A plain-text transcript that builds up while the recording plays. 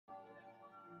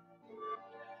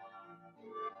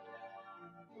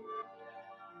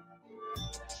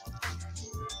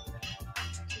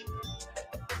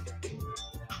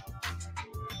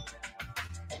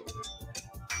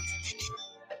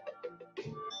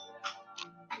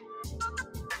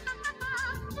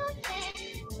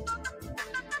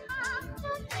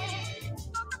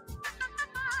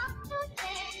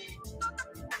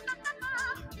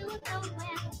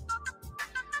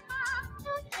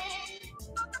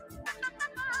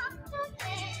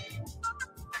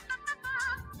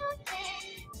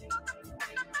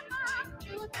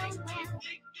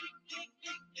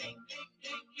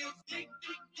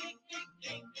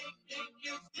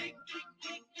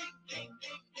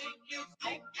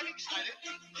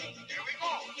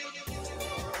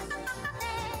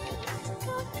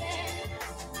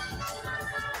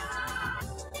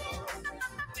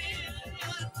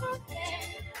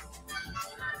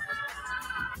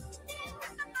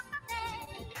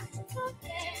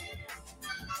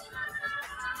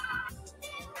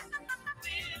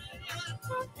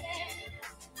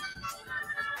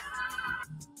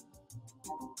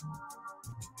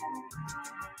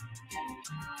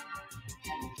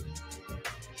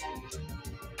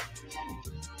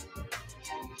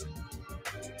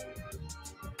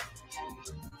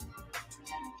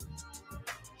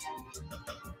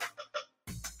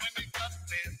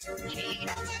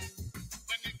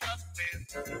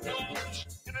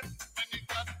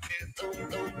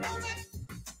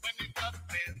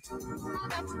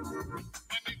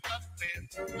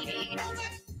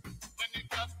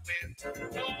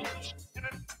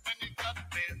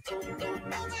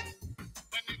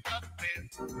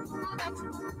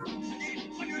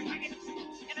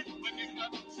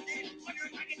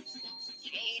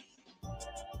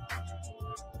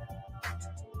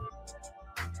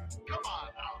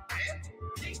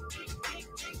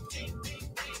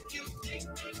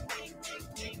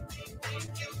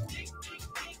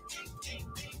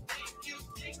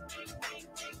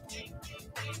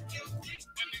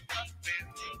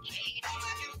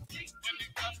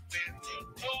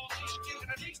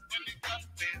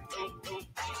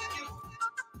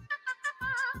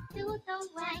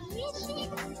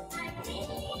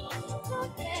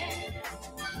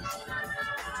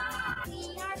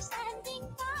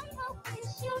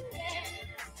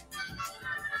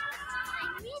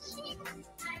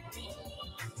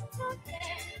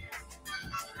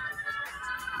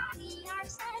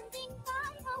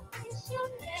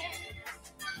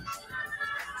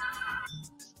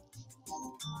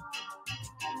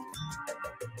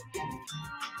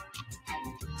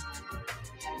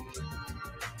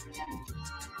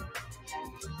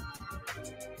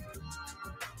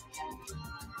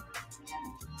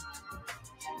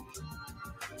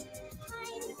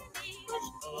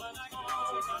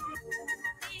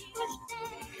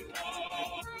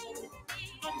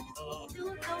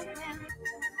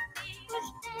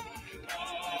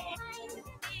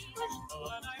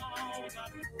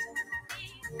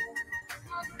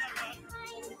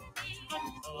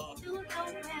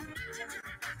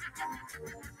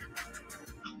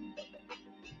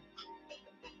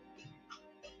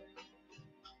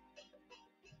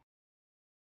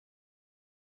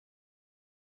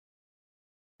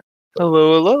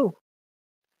Hello, hello.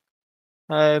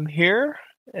 I'm here,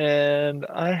 and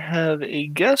I have a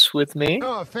guest with me.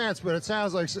 No offense, but it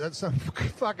sounds like some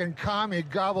fucking commie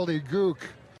gobbledygook.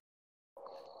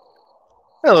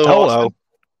 Hello, Hello. Austin.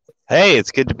 Hey,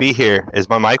 it's good to be here. Is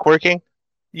my mic working?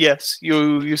 Yes,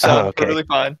 you sound okay. perfectly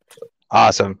fine.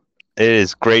 Awesome. It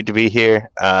is great to be here.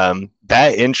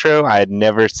 That intro, I had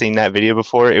never seen that video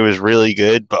before. It was really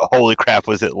good, but holy crap,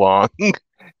 was it long.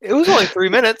 It was only 3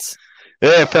 minutes.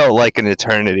 It felt like an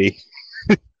eternity.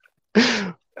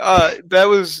 That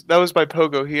was by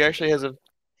Pogo. He actually has a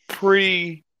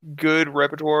pretty good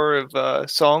repertoire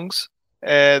of songs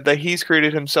that he's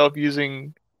created himself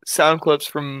using sound clips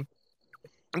from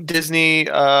Disney,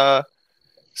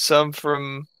 some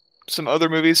from some other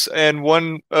movies, and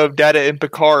one of Data and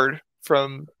Picard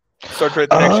from Star Trek: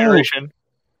 The Next Generation.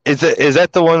 Is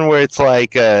that the one where it's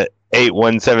like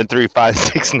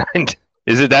 8173569?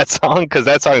 Is it that song? Because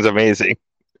that song is amazing.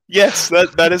 Yes,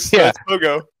 that is Yeah. that's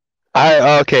Pogo.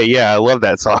 Okay, yeah, I love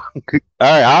that song. All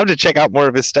right, I'll have to check out more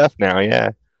of his stuff now.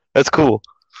 Yeah, that's cool.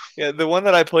 Yeah, the one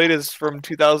that I played is from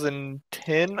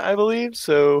 2010, I believe.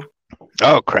 So.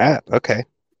 Oh crap! Okay.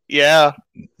 Yeah.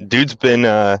 Dude's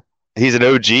been he's an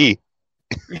OG.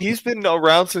 He's been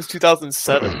around since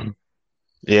 2007.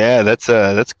 Yeah,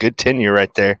 that's good tenure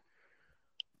right there.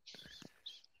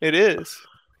 It is.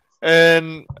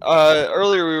 And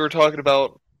earlier we were talking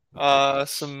about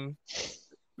some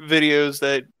videos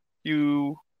that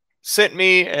you sent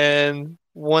me and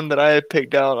one that I had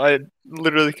picked out. I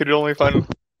literally could only find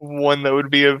one that would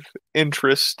be of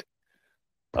interest.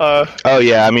 Oh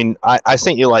yeah, I mean, I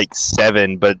sent you like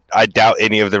 7, but I doubt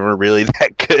any of them are really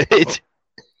that good.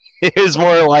 It was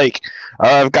more like,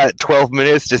 I've got 12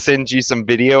 minutes to send you some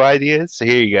video ideas, so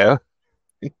here you go.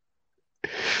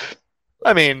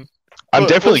 I mean, I'm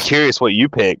definitely curious what you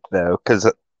picked, though, because,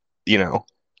 you know,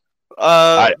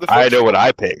 I know what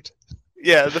I picked.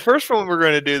 Yeah, the first one we're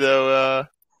going to do, though,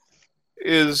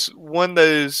 is one that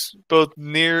is both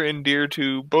near and dear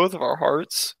to both of our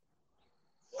hearts.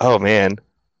 Oh, man.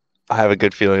 I have a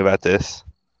good feeling about this.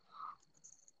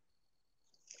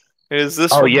 Is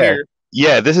this one here?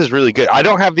 Yeah, this is really good. I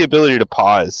don't have the ability to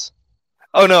pause.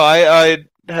 Oh, no, I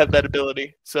have that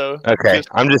ability, so... Okay,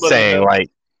 I'm just saying, like...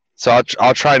 So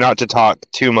I'll try not to talk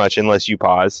too much unless you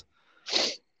pause,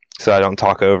 so I don't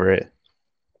talk over it.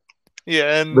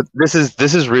 Yeah, and... But this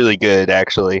is really good,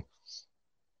 actually.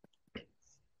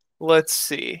 Let's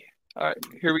see. All right,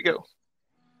 here we go.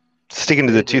 Sticking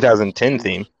to the 2010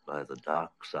 theme. By the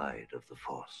dark side of the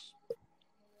Force.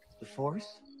 The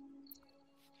Force?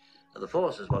 The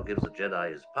Force is what gives the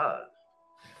Jedi his power.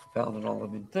 Found in all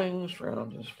living things,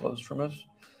 around us, flows from us,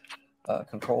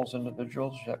 controls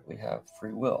individuals, yet we have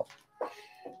free will.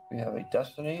 We have a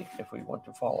destiny if we want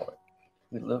to follow it.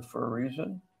 We live for a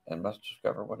reason, and must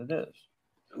discover what it is.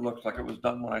 It looks like it was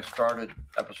done when I started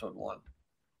episode 1.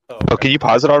 Oh, can you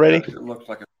pause it already? It looks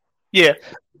like Yeah.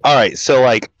 All right, so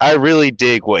like I really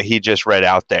dig what he just read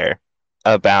out there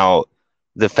about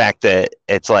the fact that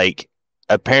it's like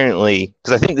apparently,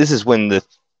 because I think this is when the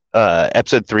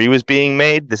episode 3 was being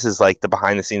made. This is like the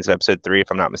behind the scenes of episode 3,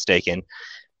 if I'm not mistaken.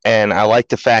 And I like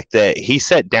the fact that he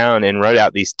sat down and wrote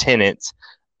out these tenets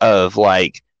of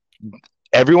like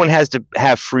everyone has to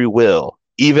have free will,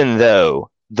 even though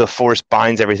the Force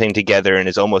binds everything together and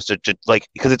is almost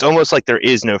because it's almost like there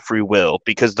is no free will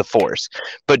because the Force.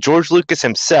 But George Lucas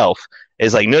himself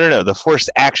is like, no, the Force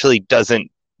actually doesn't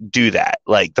do that.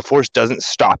 Like the Force doesn't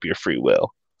stop your free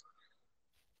will.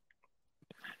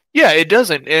 Yeah, it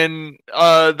doesn't, and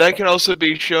that can also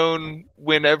be shown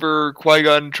whenever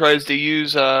Qui-Gon tries to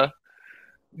use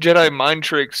Jedi mind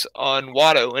tricks on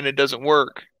Watto, and it doesn't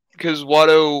work because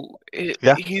Watto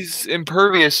he's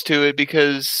impervious to it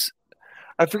because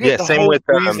I forget the whole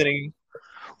reasoning.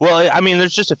 Well, I mean,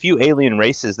 there's just a few alien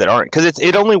races that aren't, because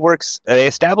it only works. They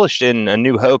established in A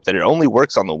New Hope that it only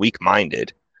works on the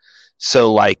weak-minded.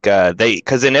 So, like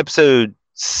because in episode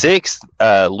 6,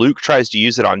 Luke tries to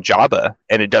use it on Jabba,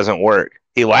 and it doesn't work.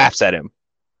 He laughs at him.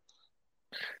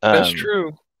 That's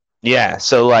true. Yeah,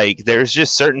 so like, there's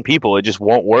just certain people it just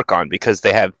won't work on because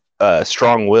they have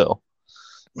strong will.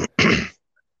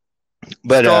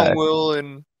 But strong will,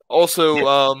 and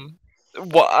also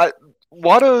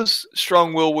Watto's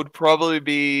strong will would probably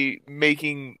be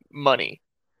making money.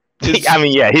 I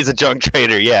mean, yeah, he's a junk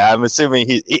trader. Yeah, I'm assuming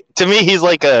to me he's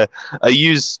like a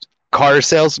used car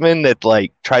salesman that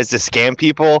like tries to scam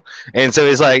people, and so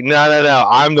he's like, no,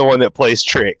 I'm the one that plays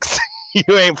tricks.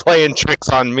 You ain't playing tricks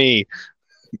on me.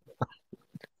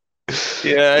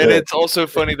 Yeah, and it's also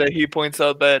funny that he points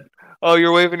out that, oh,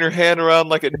 you're waving your hand around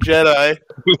like a Jedi.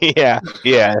 yeah.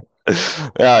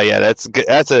 Oh yeah, that's good.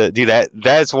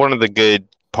 That's one of the good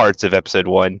parts of episode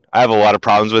 1. I have a lot of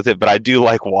problems with it, but I do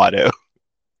like Watto.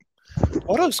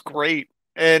 Watto's great,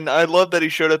 and I love that he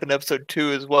showed up in episode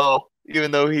 2 as well,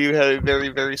 even though he had a very,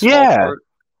 very small part.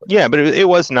 Yeah, but it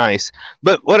was nice.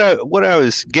 But what I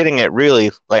was getting at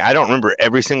really, like, I don't remember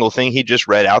every single thing he just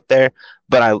read out there,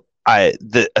 but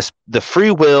the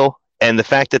free will and the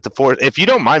fact that the Force, if you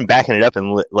don't mind backing it up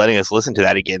and letting us listen to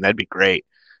that again, that'd be great.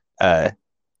 And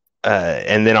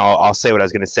then I'll say what I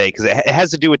was going to say, because it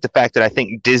has to do with the fact that I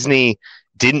think Disney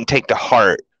didn't take to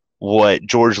heart what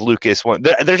George Lucas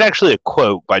wanted. There's actually a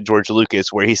quote by George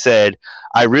Lucas where he said,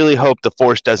 "I really hope the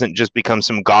Force doesn't just become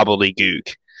some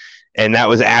gobbledygook," and that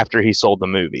was after he sold the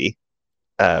movie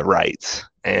rights.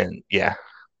 And yeah,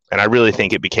 and I really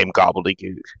think it became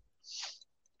gobbledygook.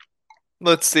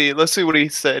 Let's see what he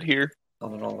said here.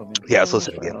 Yeah, let's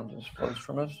listen again. Disclosed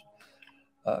from us.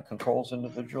 Controls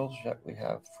individuals, yet we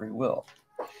have free will.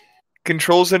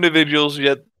 Controls individuals,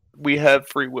 yet we have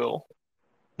free will.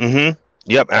 Mm-hmm.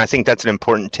 Yep, and I think that's an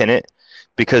important tenet,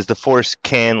 because the Force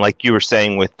can, like you were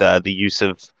saying, with the use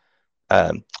of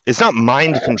it's not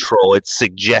mind control, it's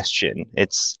suggestion.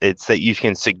 It's that you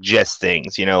can suggest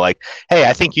things, like, hey,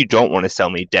 I think you don't want to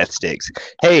sell me death sticks.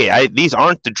 Hey, these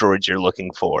aren't the droids you're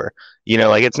looking for.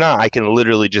 Like, it's not, I can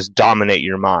literally just dominate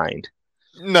your mind.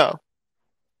 No.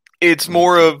 It's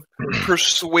more of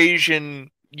persuasion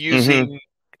using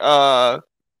the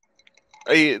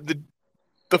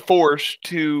Force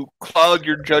to cloud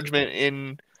your judgment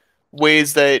in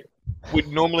ways that would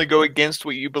normally go against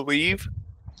what you believe.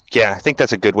 Yeah, I think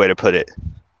that's a good way to put it.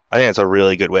 I think that's a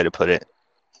really good way to put it.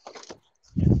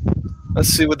 Let's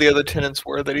see what the other tenets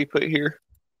were that he put here.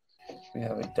 We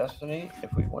have a destiny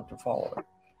if we want to follow it.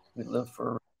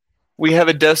 We have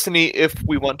a destiny if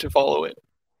we want to follow it.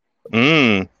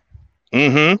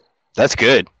 That's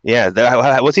good.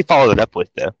 Yeah. What's he followed it up with,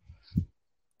 though?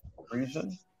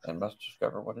 Reason, and must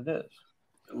discover what it is.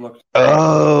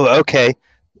 Oh, okay.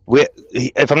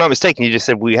 If I'm not mistaken, you just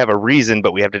said we have a reason,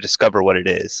 but we have to discover what it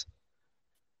is.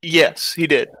 Yes, he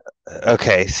did.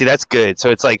 Okay. See, that's good. So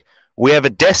it's like we have a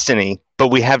destiny, but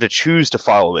we have to choose to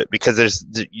follow it, because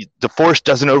the Force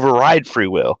doesn't override free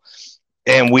will,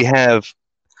 and we have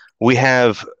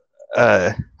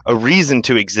a reason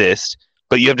to exist,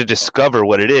 but you have to discover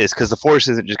what it is, because the Force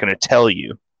isn't just going to tell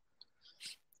you.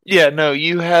 Yeah, no,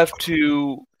 you have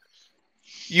to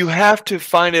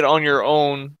find it on your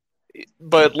own,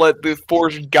 but let the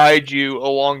Force guide you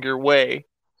along your way.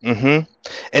 And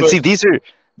see, these are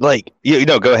like,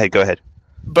 go ahead.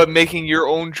 But making your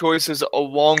own choices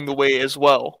along the way as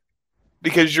well,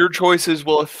 because your choices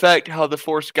will affect how the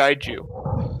Force guides you.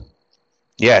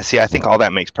 Yeah, see, I think all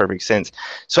that makes perfect sense.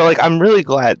 So, like, I'm really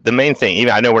glad. The main thing,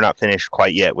 even I know we're not finished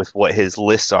quite yet with what his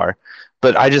lists are,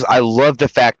 But I love the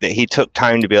fact that he took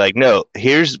time to be like, no,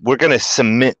 we're going to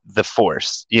cement the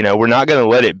Force. We're not going to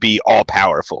let it be all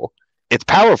powerful. It's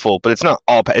powerful, but it's not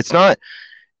all. It's not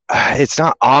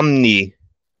omni.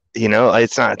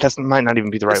 It's not. That might not even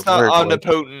be the right word. It's not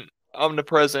omnipotent,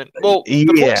 omnipresent. Well, the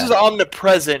Force is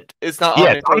omnipresent. It's not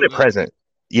omnipotent. It's omnipresent.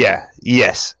 Yeah.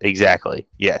 Yes. Exactly.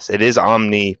 Yes. It is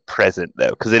omnipresent though,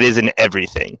 because it is in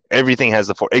everything. Everything has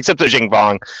the Force, except the Jing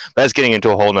Bong. That's getting into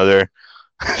a whole nother.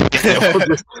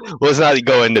 Let's not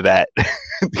go into that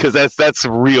because that's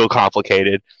real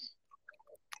complicated.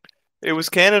 It was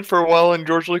canon for a while, and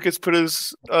George Lucas put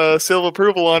his seal of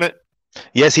approval on it.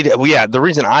 Yes, he did. Well, yeah, the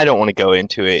reason I don't want to go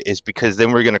into it is because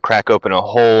then we're going to crack open a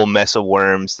whole mess of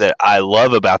worms that I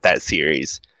love about that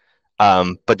series,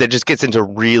 but that just gets into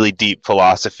really deep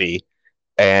philosophy.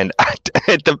 And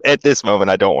at this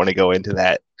moment, I don't want to go into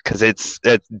that because it's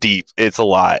deep. It's a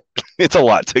lot. It's a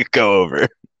lot to go over.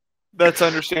 That's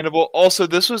understandable. Also,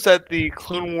 this was at the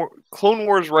Clone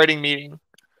Wars writing meeting.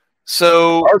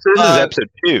 So this is episode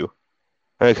 2.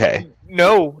 Okay.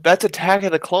 No, that's Attack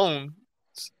of the Clones.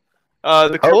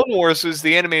 The Clone Wars is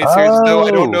the animated series, though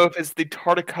I don't know if it's the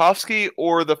Tartakovsky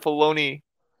or the Filoni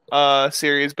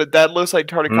series, but that looks like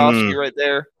Tartakovsky right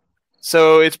there.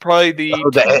 So it's probably the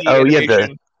 2D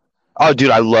animation. Oh,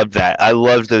 dude, I loved that. I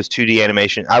loved those 2D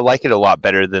animation. I like it a lot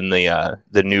better than the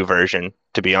new version,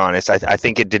 to be honest. I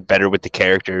think it did better with the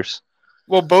characters.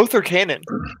 Well, both are canon.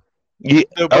 Yeah.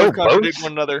 So both contradict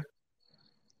one another.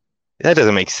 That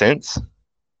doesn't make sense.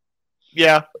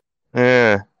 Yeah.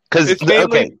 Yeah. It's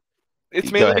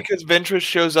mainly because Ventress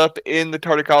shows up in the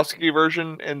Tartakovsky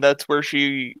version, and that's where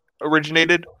she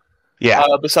originated. Yeah.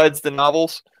 Besides the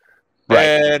novels. Right.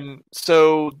 And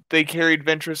so they carried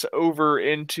Ventress over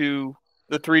into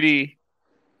the 3D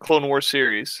Clone Wars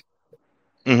series.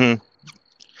 Mm-hmm.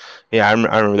 Yeah, I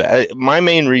remember that. My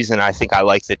main reason I think I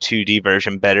like the 2D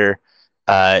version better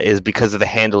is because of the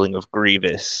handling of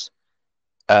Grievous.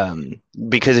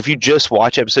 Because if you just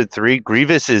watch episode 3,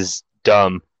 Grievous is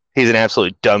dumb. He's an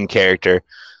absolutely dumb character.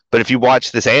 But if you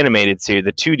watch this animated series,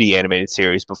 the 2D animated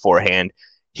series beforehand,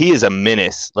 he is a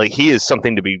menace. Like, he is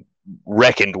something to be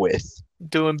reckoned with.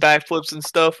 Doing backflips and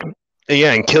stuff.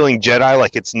 Yeah, and killing Jedi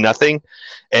like it's nothing.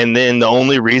 And then the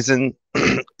only reason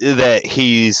that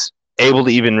he's able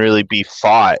to even really be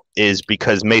fought is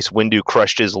because Mace Windu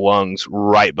crushed his lungs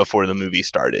right before the movie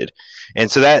started.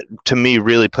 And so that, to me,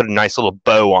 really put a nice little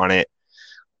bow on it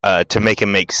to make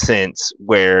him make sense,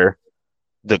 where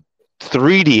the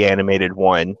 3D animated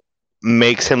one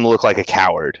makes him look like a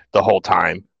coward the whole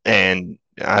time. And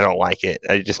I don't like it.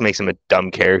 It just makes him a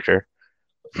dumb character.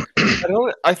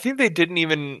 I think they didn't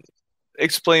even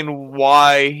explain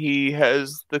why he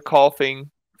has the coughing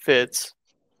fits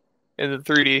in the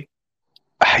 3D.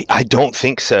 I don't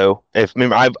think so.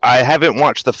 I haven't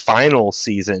watched the final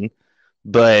season,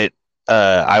 but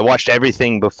I watched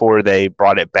everything before they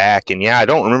brought it back, and yeah, I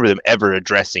don't remember them ever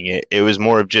addressing it. It was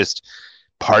more of just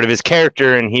part of his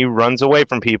character, and he runs away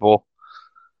from people.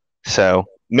 So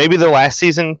maybe the last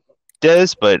season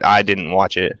does, but I didn't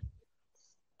watch it.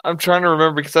 I'm trying to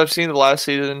remember because I've seen the last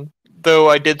season, though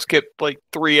I did skip like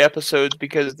 3 episodes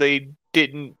because they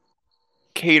didn't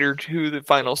cater to the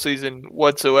final season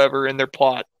whatsoever in their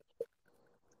plot.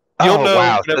 You'll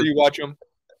know whenever you watch them.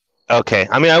 Okay,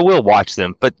 I mean, I will watch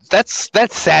them, but that's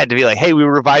sad to be like, hey, we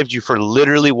revived you for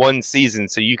literally 1 season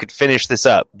so you could finish this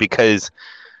up, because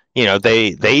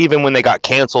they even when they got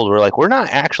canceled were like, we're not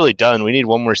actually done, we need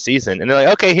 1 more season, and they're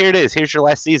like, okay, here it is, here's your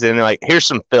last season, and they're like, here's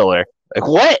some filler. Like,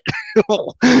 what?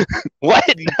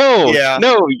 What?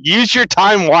 No, use your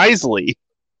time wisely.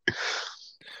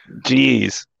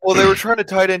 Jeez. Well, they were trying to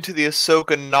tie it into the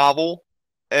Ahsoka novel,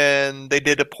 and they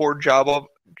did a poor job of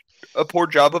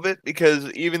it, because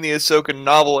even the Ahsoka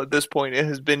novel at this point, it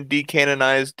has been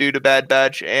decanonized due to Bad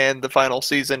Batch and the final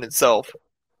season itself.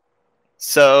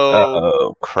 So,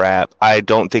 oh crap! I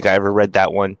don't think I ever read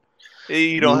that one.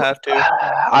 You don't have to.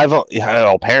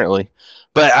 Apparently,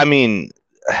 but I mean,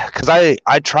 because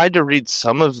I tried to read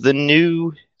some of the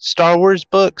new Star Wars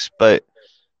books, but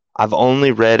I've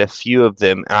only read a few of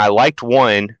them, and I liked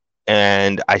one,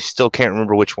 and I still can't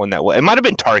remember which one that was. It might have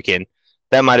been Tarkin.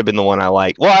 That might have been the one I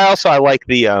liked. Well, I like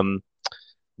the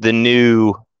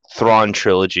new Thrawn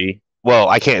trilogy. Well,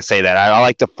 I can't say that. I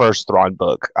like the first Thrawn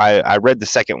book. I read the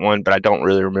second one, but I don't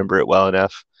really remember it well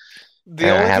enough.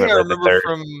 The only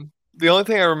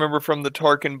thing I remember from the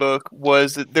Tarkin book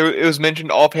was that it was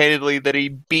mentioned offhandedly that he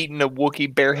beaten a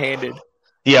Wookiee barehanded.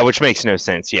 Yeah, which makes no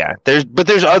sense. Yeah,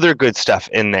 there's other good stuff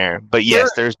in there, but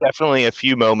yes, there's definitely a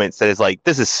few moments that is like,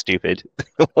 this is stupid.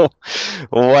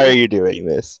 Why are you doing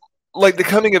this? Like the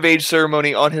coming of age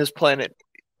ceremony on his planet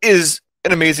is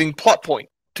an amazing plot point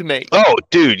to make. Oh,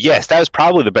 dude, yes, that was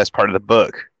probably the best part of the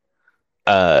book.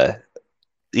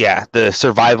 Yeah, the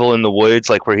survival in the woods,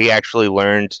 like where he actually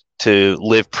learned to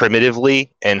live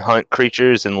primitively and hunt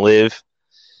creatures and live.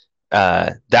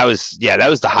 That was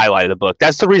the highlight of the book.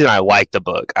 That's the reason I liked the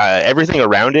book. Everything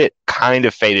around it kind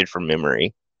of faded from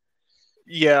memory.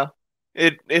 Yeah,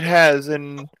 it has,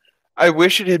 and I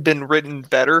wish it had been written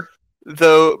better,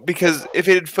 though, because if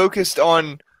it had focused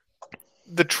on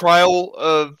the trial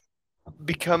of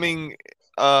becoming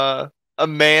a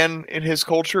man in his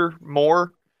culture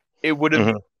more, it would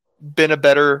have been a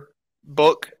better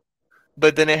book.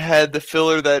 But then it had the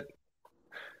filler that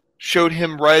showed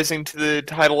him rising to the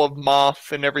title of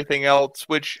Moff and everything else,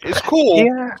 which is cool.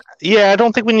 Yeah, I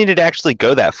don't think we needed to actually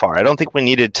go that far. I don't think we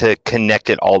needed to connect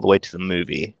it all the way to the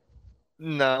movie.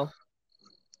 No.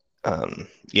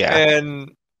 Yeah.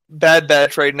 And Bad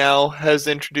Batch right now has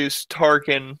introduced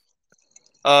Tarkin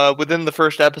within the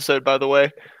first episode, by the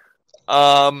way.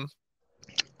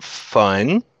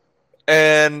 Fun.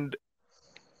 And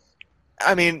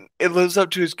I mean, it lives up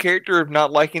to his character of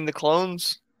not liking the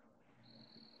clones.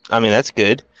 I mean, that's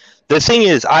good. The thing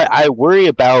is, I worry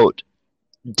about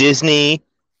Disney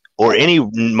or any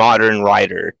modern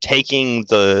writer taking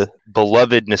the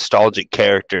beloved nostalgic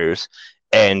characters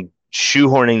and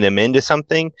shoehorning them into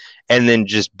something and then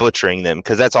just butchering them,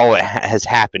 because that's all that has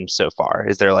happened so far.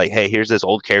 Is they're like, hey, here's this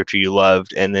old character you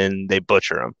loved, and then they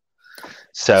butcher them.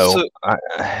 So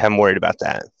I'm worried about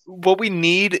that. What we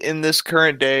need in this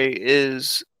current day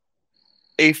is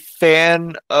a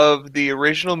fan of the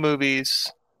original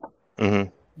movies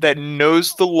that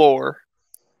knows the lore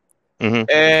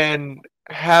and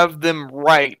have them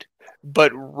write,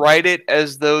 but write it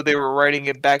as though they were writing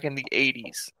it back in the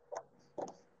 80s.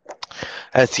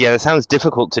 That sounds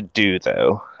difficult to do,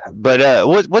 though. But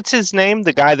what's his name?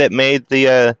 The guy that made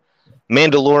the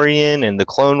Mandalorian and the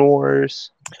Clone Wars?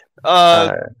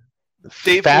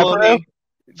 Dave Filoni.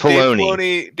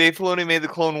 Filoni. Dave Filoni made the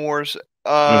Clone Wars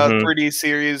 3D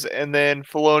series, and then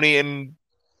Filoni and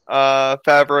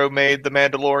Favreau made the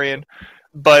Mandalorian.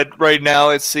 But right now,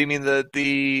 it's seeming that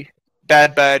the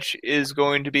Bad Batch is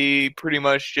going to be pretty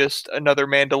much just another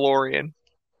Mandalorian.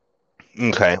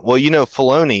 Okay. Well,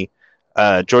 Filoni,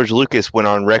 George Lucas went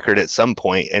on record at some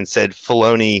point and said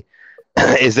Filoni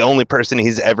is the only person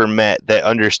he's ever met that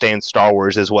understands Star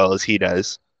Wars as well as he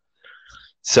does.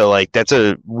 So, like, that's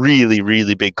a really,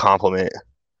 really big compliment.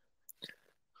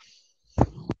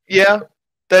 Yeah,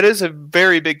 that is a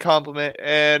very big compliment.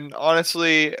 And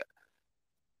honestly,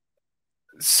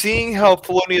 seeing how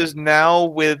Filoni is now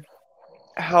with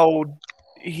how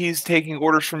he's taking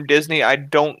orders from Disney, I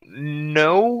don't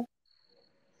know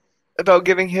about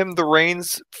giving him the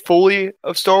reins fully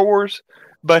of Star Wars,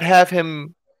 but have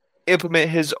him implement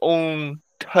his own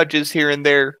touches here and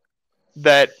there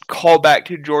that call back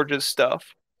to George's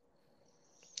stuff.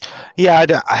 Yeah,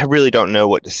 I really don't know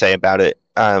what to say about it.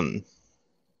 Because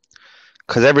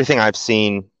everything I've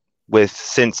seen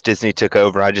since Disney took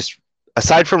over,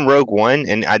 aside from Rogue One,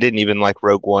 and I didn't even like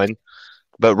Rogue One,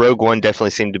 but Rogue One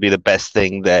definitely seemed to be the best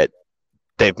thing that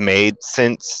they've made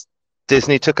since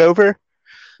Disney took over.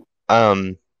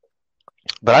 But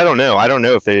I don't know. I don't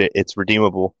know if it's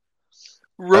redeemable.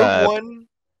 Rogue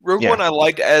One I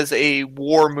liked as a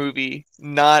war movie,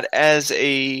 not as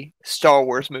a Star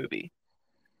Wars movie.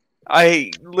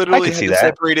 I literally had to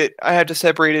separate it. I had to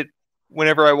separate it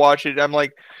whenever I watch it. I'm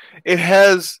like, it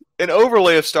has an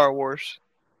overlay of Star Wars,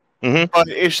 but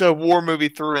it's a war movie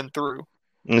through and through.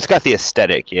 And it's got the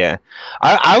aesthetic, yeah.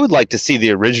 I would like to see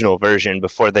the original version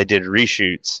before they did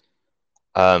reshoots,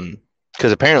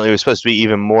 because apparently it was supposed to be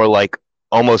even more like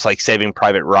almost like Saving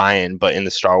Private Ryan, but in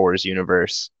the Star Wars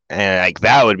universe, and like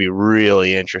that would be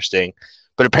really interesting.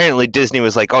 But apparently Disney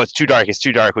was like, "Oh, it's too dark.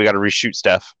 We got to reshoot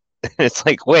stuff." And it's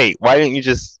like, wait, why didn't you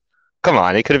just come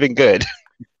on? It could have been good.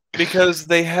 Because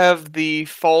they have the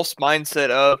false mindset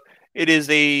of it is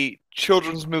a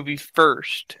children's movie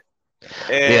first.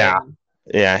 And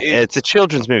it's a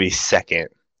children's movie second.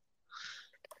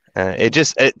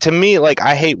 To me, like,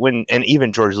 I hate when, and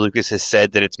even George Lucas has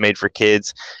said that it's made for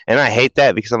kids, and I hate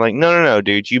that because I'm like, no,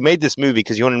 dude, you made this movie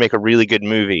because you want to make a really good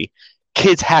movie.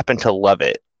 Kids happen to love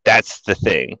it. That's the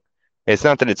thing. It's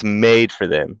not that it's made for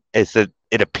them. It's that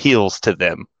it appeals to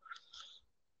them.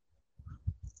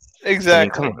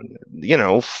 Exactly. I mean,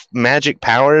 come on, magic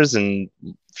powers and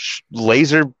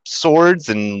laser swords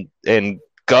and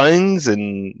guns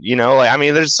and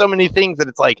there's so many things that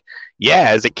it's like, yeah,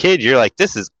 as a kid you're like,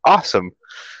 this is awesome,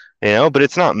 but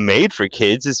it's not made for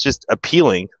kids. It's just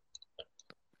appealing.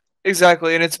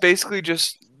 Exactly, and it's basically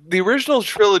just the original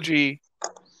trilogy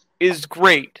is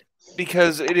great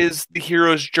because it is the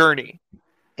hero's journey.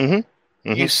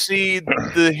 You see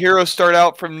the hero start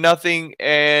out from nothing,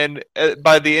 and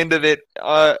by the end of it,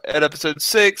 at episode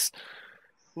 6,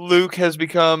 Luke has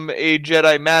become a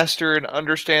Jedi Master and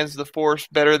understands the Force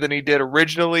better than he did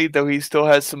originally, though he still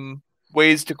has some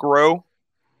ways to grow.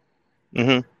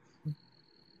 Mm-hmm.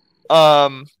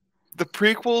 The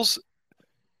prequels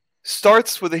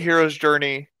starts with a hero's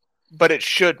journey, but it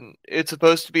shouldn't. It's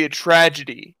supposed to be a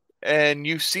tragedy, and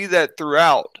you see that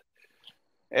throughout.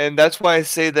 And that's why I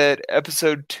say that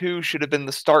episode 2 should have been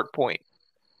the start point.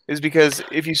 Is because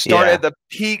if you start at the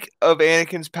peak of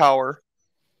Anakin's power,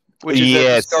 which is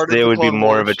at the start of it the would be Clone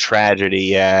more Wars, of a tragedy.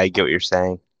 Yeah, I get what you're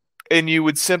saying. and you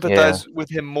would sympathize with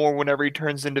him more whenever he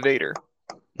turns into Vader.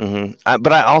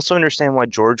 But I also understand why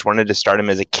George wanted to start him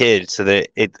as a kid, so that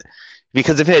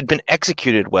because if it had been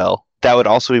executed well, that would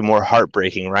also be more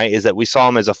heartbreaking, right? Is that we saw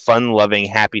him as a fun-loving,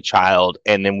 happy child,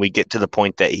 and then we get to the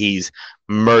point that he's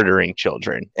murdering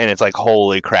children, and it's like,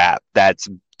 holy crap, that's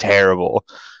terrible.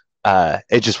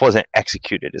 It just wasn't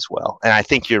executed as well. And I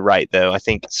think you're right, though. I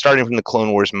think starting from the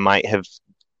Clone Wars might have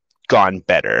gone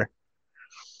better.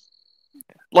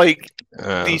 Like,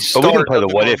 but we can play the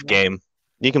what if game.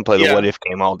 You can play the what if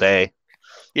game all day.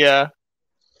 Yeah.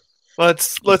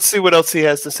 Let's see what else he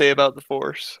has to say about the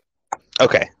Force.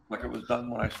 Okay. Like it was done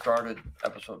when I started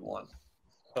episode 1.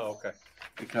 Oh, okay.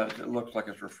 Because it looks like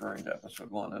it's referring to episode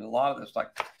 1. And a lot of this, like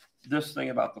this thing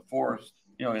about the Force,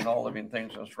 you know, in all living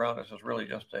things that surround us is really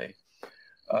just a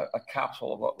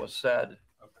capsule of what was said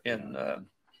in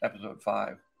episode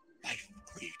 5. Life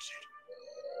creates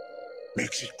it,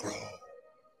 makes it grow.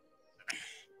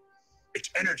 Its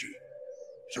energy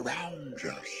surrounds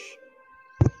us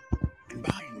and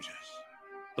binds us.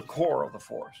 The core of the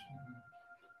Force.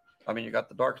 I mean, you got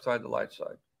the dark side, the light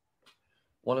side.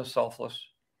 One is selfless,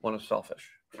 one is selfish.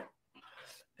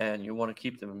 And you want to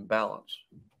keep them in balance.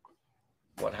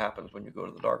 What happens when you go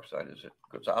to the dark side is it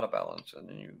goes out of balance, and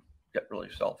then you get really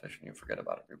selfish and you forget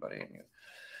about everybody, and you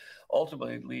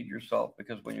ultimately lead yourself,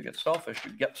 because when you get selfish,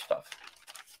 you get stuff,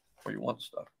 or you want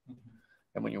stuff.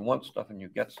 And when you want stuff and you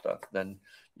get stuff, then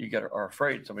you are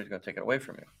afraid somebody's going to take it away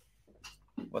from you,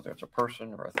 whether it's a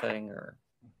person or a thing or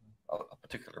a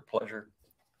particular pleasure.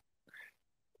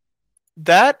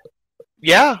 That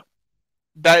can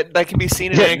be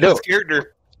seen in Anakin's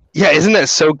character. Yeah, isn't that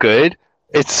so good?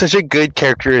 It's such a good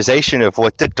characterization of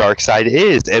what the dark side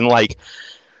is. And like,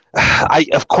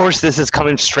 of course, this is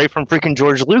coming straight from freaking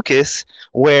George Lucas,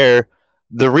 where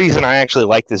the reason I actually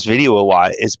like this video a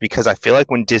lot is because I feel like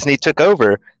when Disney took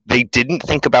over, they didn't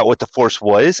think about what the Force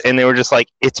was, and they were just like,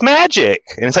 it's magic.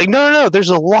 And it's like, no, there's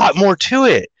a lot more to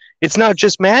it. It's not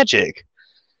just magic.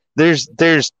 It's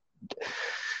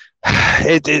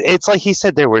like he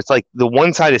said there, where it's like the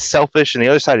one side is selfish and the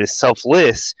other side is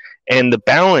selfless, and the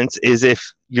balance is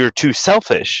if you're too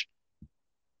selfish.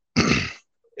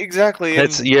 Exactly.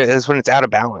 That's when it's out of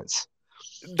balance.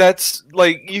 That's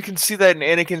like, you can see that in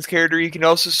Anakin's character. You can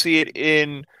also see it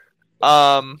in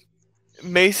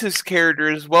Mace's character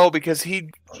as well, because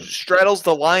he straddles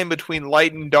the line between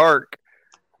light and dark,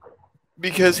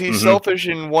 because he's selfish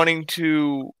in wanting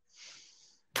to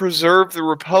preserve the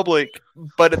Republic,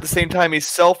 but at the same time he's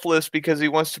selfless because he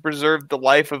wants to preserve the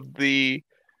life of the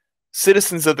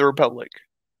citizens of the Republic.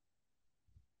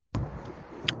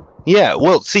 Yeah,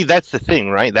 well, see, that's the thing,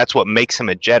 right? That's what makes him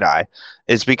a Jedi,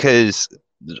 is because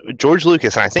George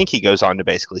Lucas, and I think he goes on to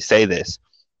basically say this,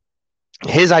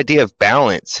 his idea of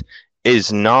balance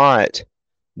is not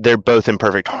they're both in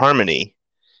perfect harmony.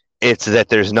 It's that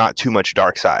there's not too much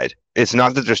dark side. It's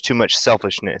not that there's too much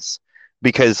selfishness,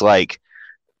 because like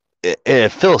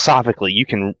philosophically, you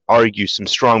can argue some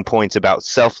strong points about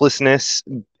selflessness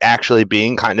actually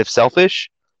being kind of selfish.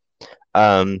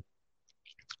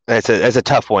 That's a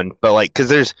tough one, but like,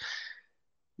 because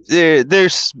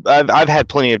I've had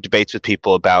plenty of debates with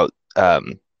people about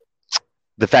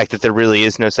the fact that there really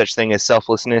is no such thing as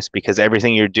selflessness, because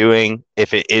everything you're doing,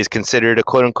 if it is considered a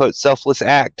quote unquote selfless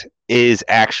act, is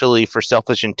actually for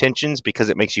selfish intentions, because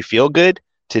it makes you feel good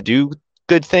to do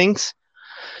good things.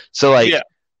 So like,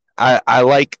 I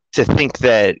like to think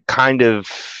that kind of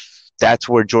that's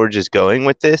where George is going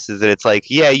with this, is that it's like,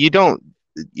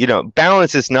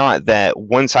 balance is not that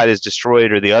one side is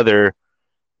destroyed or the other,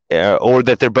 or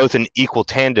that they're both in equal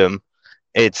tandem.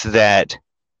 It's that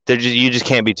you just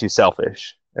can't be too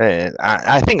selfish. And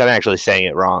I think I'm actually saying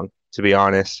it wrong, to be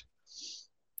honest.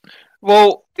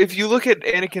 Well, if you look at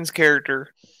Anakin's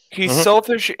character, he's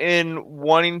selfish in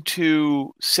wanting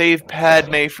to save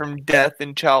Padme from death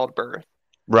in childbirth.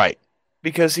 Right.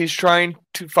 Because he's trying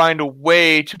to find a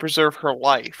way to preserve her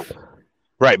life.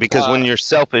 Right, because when you're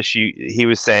selfish, he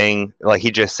was saying, like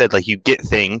he just said, like you get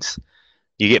things,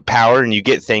 You get power and you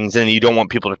get things, and you don't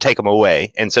want people to take them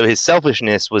away. And so his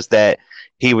selfishness was that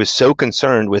he was so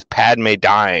concerned with Padme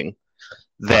dying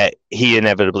that he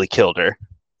inevitably killed her,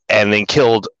 and then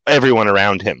killed everyone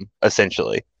around him,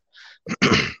 essentially.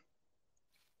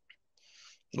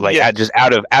 Like just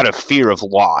out of fear of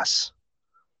loss.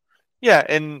 Yeah,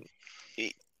 and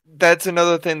that's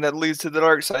another thing that leads to the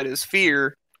dark side is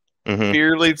fear. Mm-hmm.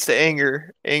 Fear leads to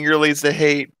anger. Anger leads to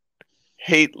hate.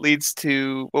 Hate leads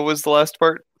to, what was the last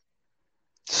part?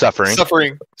 Suffering.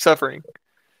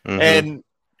 Mm-hmm. And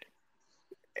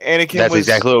Anakin That's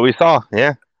exactly what we saw.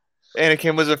 Yeah.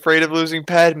 Anakin was afraid of losing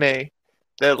Padme.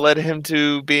 That led him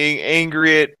to being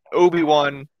angry at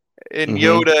Obi-Wan and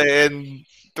Yoda and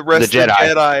the rest of the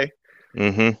Jedi.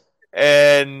 Mm-hmm.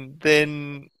 And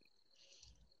then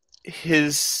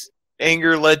his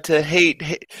anger led to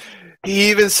hate.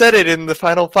 He even said it in the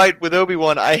final fight with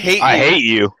Obi-Wan. I hate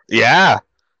you. Yeah.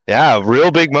 Real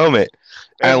big moment.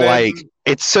 And like,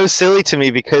 it's so silly to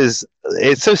me because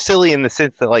it's so silly in the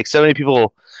sense that like so many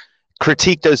people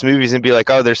critique those movies and be like,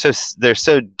 oh, they're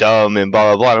so dumb and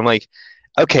blah blah blah. And I'm like,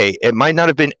 okay, it might not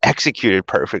have been executed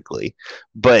perfectly,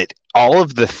 but all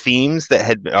of the themes that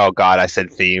had been, oh god, I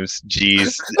said themes.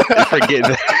 Jeez,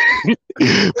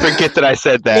 forget that I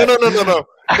said that. No.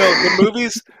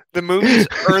 The movies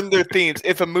earn their themes.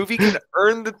 If a movie can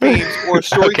earn the themes, or a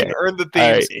story can earn the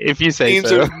themes, right, if you say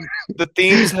so. The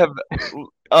themes have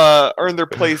earned their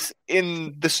place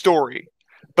in the story.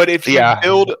 But if you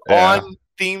build on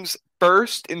themes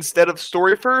first instead of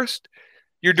story first,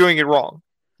 you're doing it wrong.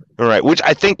 Right, which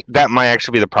I think that might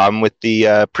actually be the problem with the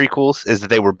prequels, is that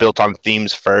they were built on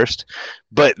themes first,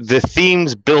 but the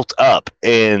themes built up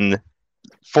in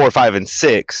 4, 5, and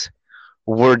 6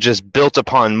 were just built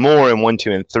upon more in 1,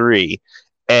 2, and 3,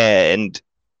 and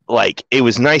like it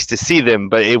was nice to see them,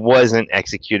 but it wasn't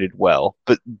executed well.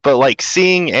 But like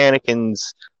seeing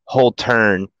Anakin's whole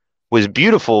turn was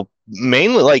beautiful.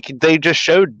 Mainly, like they just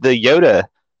showed the Yoda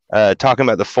talking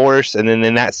about the Force, and then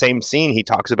in that same scene, he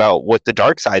talks about what the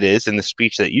dark side is in the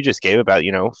speech that you just gave about,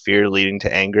 fear leading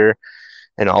to anger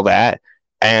and all that.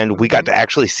 And we got to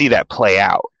actually see that play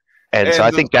out. And so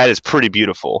I think that is pretty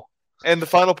beautiful. And the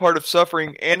final part of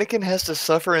suffering, Anakin has to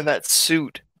suffer in that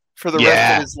suit for the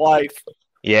rest of his life.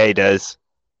 Yeah, he does.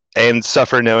 And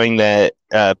suffer knowing that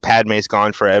Padme's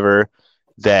gone forever,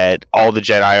 that all the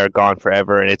Jedi are gone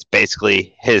forever, and it's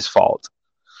basically his fault.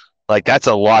 Like, that's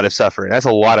a lot of suffering. That's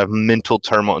a lot of mental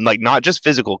turmoil. Like, not just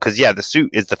physical, because, the suit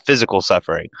is the physical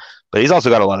suffering. But he's also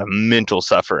got a lot of mental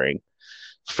suffering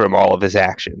from all of his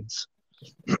actions.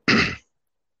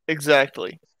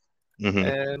 Exactly. Mm-hmm.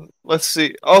 And let's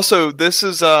see. Also, this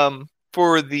is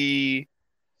for the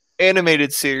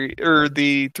animated series, or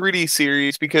the 3D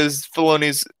series, because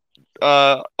Filoni's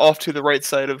off to the right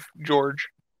side of George.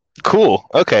 Cool.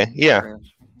 Okay, yeah.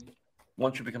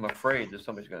 Once you become afraid that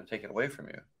somebody's going to take it away from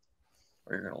you,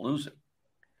 or you're going to lose it,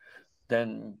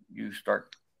 then you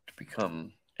start to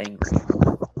become angry,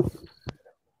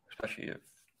 especially if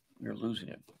you're losing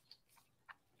it.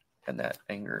 And that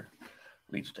anger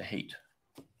leads to hate.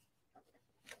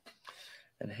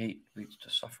 And hate leads to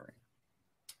suffering.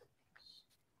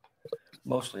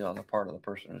 Mostly on the part of the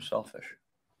person who's selfish,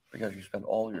 because you spend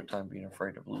all your time being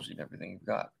afraid of losing everything you've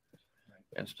got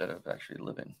instead of actually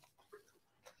living.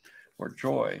 Where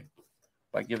joy,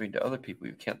 by giving to other people,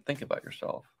 you can't think about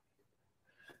yourself,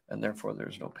 and therefore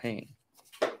there's no pain.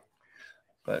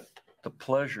 But the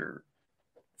pleasure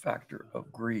factor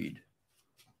of greed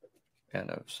and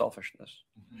of selfishness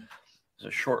is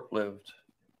a short-lived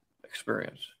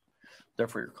experience.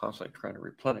 Therefore, you're constantly trying to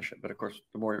replenish it. But of course,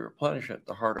 the more you replenish it,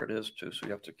 the harder it is to. So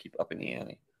you have to keep upping the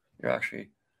ante. You're actually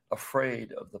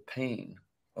afraid of the pain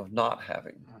of not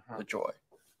having the joy.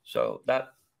 So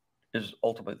that is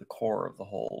ultimately the core of the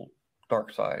whole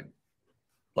dark side,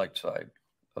 light side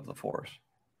of the Force.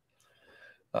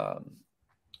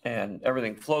 And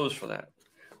everything flows from that.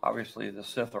 Obviously, the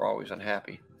Sith are always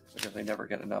unhappy because they never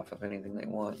get enough of anything they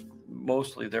want.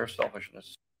 Mostly their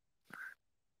selfishness.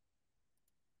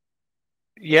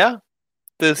 Yeah,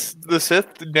 the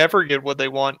Sith never get what they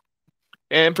want.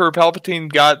 Emperor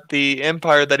Palpatine got the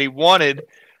Empire that he wanted.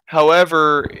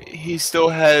 However, he still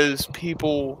has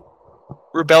people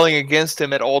rebelling against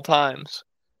him at all times.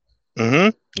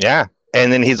 Yeah,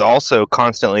 and then he's also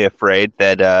constantly afraid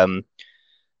that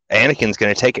Anakin's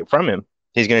going to take it from him.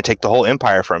 He's going to take the whole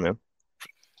Empire from him.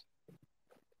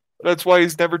 That's why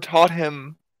he's never taught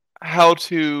him how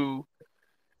to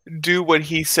do what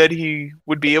he said he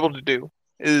would be able to do,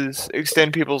 is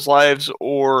extend people's lives,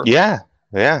 or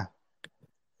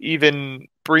even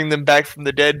bring them back from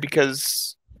the dead,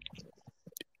 because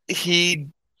he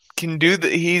can do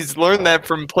that. He's learned that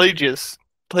from Plagueis.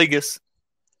 Plagueis.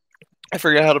 I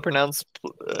forget how to pronounce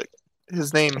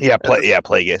his name. Yeah,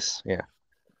 Plagueis. Yeah.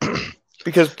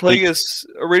 Because Plagueis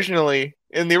originally,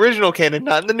 in the original canon,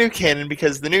 not in the new canon,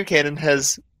 because the new canon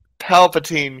has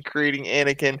Palpatine creating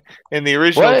Anakin. In the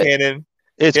original canon,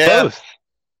 it's both.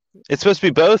 It's supposed to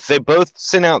be both. They both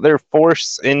sent out their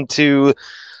force into,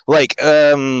 like,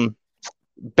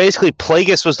 basically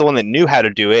Plagueis was the one that knew how to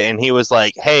do it, and he was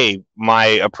like, hey, my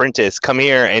apprentice, come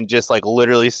here and just, like,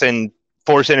 literally send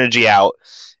force energy out.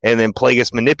 And then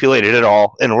Plagueis manipulated it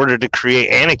all in order to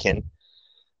create Anakin.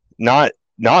 Not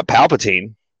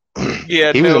Palpatine.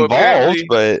 Yeah, he was involved,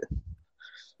 but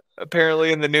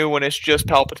apparently in the new one it's just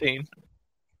Palpatine.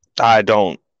 I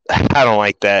don't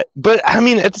like that. But I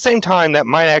mean, at the same time, that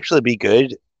might actually be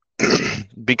good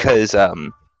because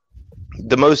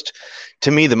the most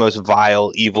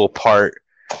vile, evil part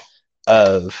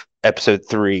of Episode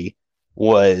 3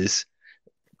 was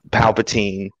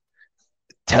Palpatine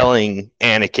telling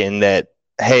Anakin that,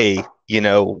 hey,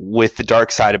 with the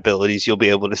dark side abilities, you'll be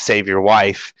able to save your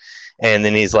wife. And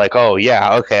then he's like, oh,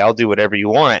 yeah, okay, I'll do whatever you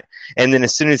want. And then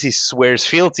as soon as he swears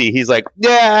fealty, he's like,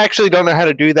 yeah, I actually don't know how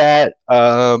to do that.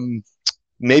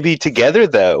 Maybe together,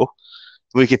 though,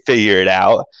 we could figure it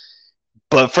out.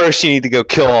 But first you need to go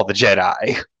kill all the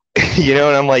Jedi. And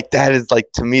I'm like, that is,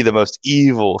 like, to me, the most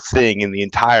evil thing in the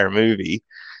entire movie.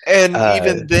 And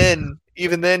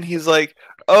even then, he's like,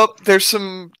 oh, there's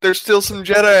still some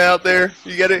Jedi out there.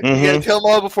 You gotta kill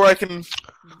them all before I can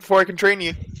train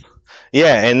you.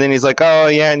 Yeah, and then he's like, oh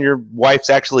yeah, and your wife's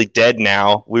actually dead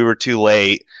now. We were too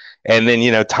late. And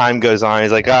then time goes on.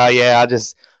 He's like, oh yeah,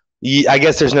 I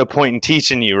guess there's no point in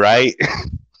teaching you, right?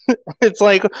 It's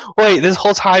like, wait, this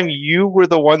whole time you were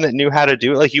the one that knew how to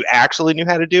do it? Like, you actually knew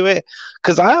how to do it?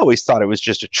 Because I always thought it was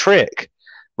just a trick,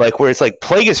 like where it's like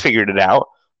Plagueis figured it out.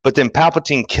 But then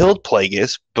Palpatine killed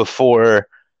Plagueis before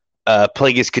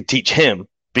Plagueis could teach him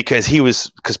because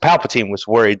Palpatine was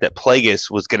worried that Plagueis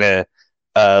was going to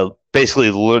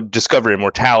basically discover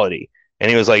immortality. And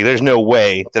he was like, there's no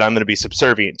way that I'm going to be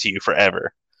subservient to you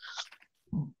forever.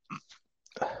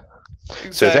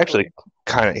 Exactly. So it's actually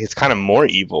kind of more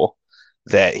evil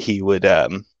that he would,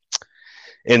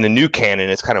 in the new canon,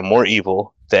 it's kind of more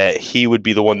evil that he would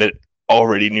be the one that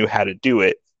already knew how to do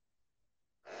it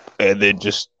and then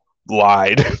just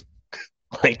lied.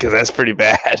 Like, because that's pretty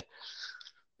bad.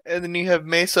 And then you have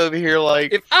Mace over here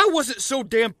like, if I wasn't so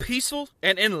damn peaceful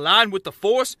and in line with the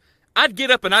Force, I'd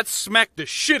get up and I'd smack the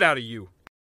shit out of you.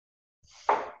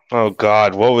 Oh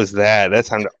God, what was that?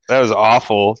 That was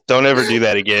awful. Don't ever do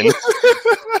that again.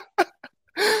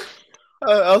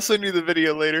 I'll send you the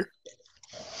video later.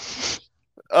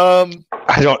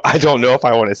 I don't know if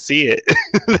I want to see it.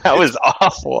 That was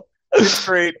awful. It's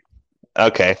great.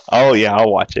 Okay. Oh yeah,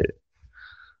 I'll watch it.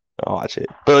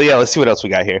 But yeah, let's see what else we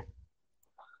got here.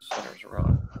 Centers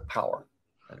around power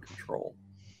and control,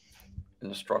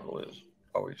 and the struggle is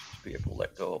always to be able to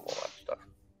let go of all that stuff.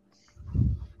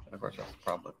 And of course, that's the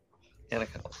problem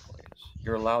Anakin plays.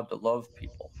 You're allowed to love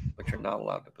people, but you're not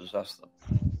allowed to possess them.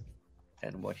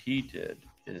 And what he did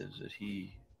is that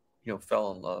he,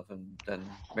 fell in love and then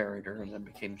married her and then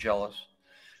became jealous.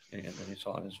 And then he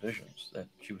saw in his visions that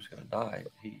she was going to die.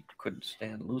 He couldn't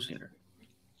stand losing her.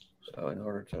 So in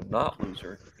order to not lose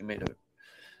her, he made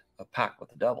a pact with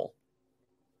the devil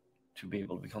to be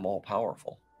able to become all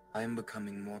powerful. I am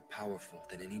becoming more powerful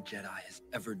than any Jedi has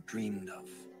ever dreamed of,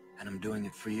 and I'm doing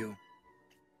it for you.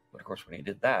 But of course, when he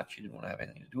did that, she didn't want to have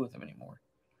anything to do with him anymore.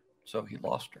 So he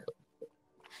lost her.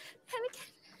 Anakin,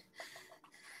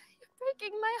 you're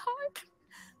breaking my heart.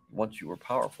 Once you were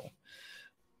powerful,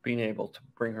 being able to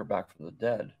bring her back from the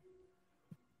dead,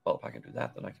 well, if I can do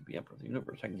that, then I can be Emperor of the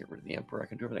Universe. I can get rid of the Emperor. I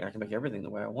can do everything. I can make everything the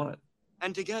way I want it.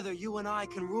 And together, you and I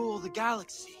can rule the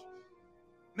galaxy.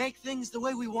 Make things the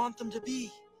way we want them to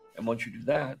be. And once you do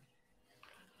that,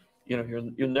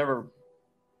 you'll never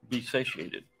be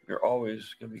satiated. You're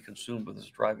always going to be consumed with this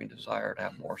driving desire to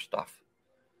have more stuff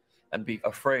and be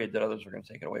afraid that others are going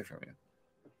to take it away from you.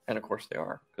 And of course they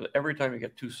are. Because every time you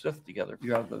get two Sith together,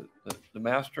 you have the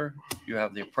master, you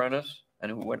have the apprentice,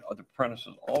 and the apprentice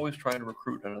is always trying to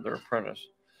recruit another apprentice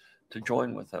to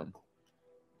join with him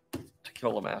to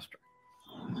kill the master.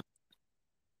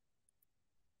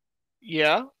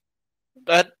 Yeah.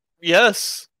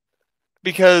 Yes.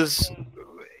 Because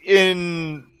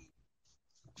in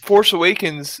Force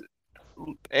Awakens,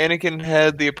 Anakin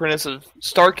had the apprentice of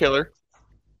Starkiller,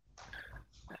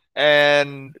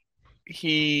 and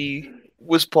he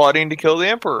was plotting to kill the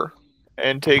Emperor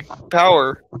and take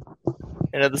power.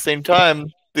 And at the same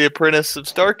time, the apprentice of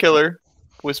Starkiller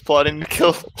was plotting to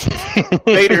kill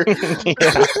Vader.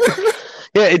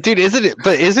 Yeah, dude, isn't it?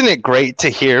 But isn't it great to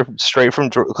hear straight from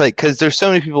like because there's so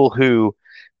many people who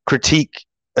critique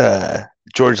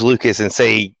George Lucas and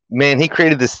say, "Man, he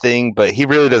created this thing, but he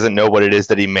really doesn't know what it is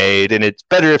that he made, and it's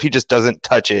better if he just doesn't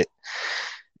touch it."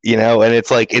 You know, and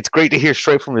it's like it's great to hear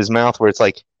straight from his mouth where it's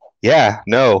like, "Yeah,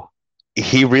 no,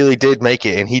 he really did make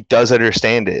it, and he does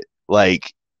understand it.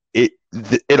 Like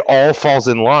it all falls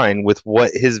in line with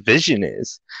what his vision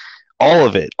is." All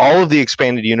of it, all of the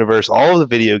expanded universe, all of the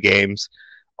video games,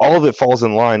 all of it falls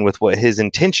in line with what his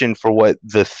intention for what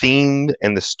the theme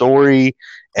and the story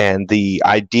and the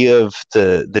idea of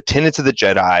the tenets of the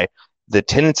Jedi, the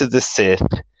tenets of the Sith,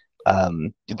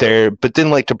 but then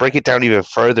like to break it down even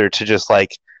further to just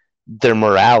like their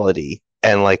morality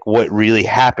and like what really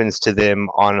happens to them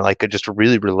on like just a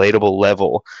really relatable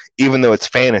level, even though it's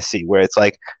fantasy where it's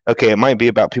like, okay, it might be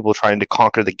about people trying to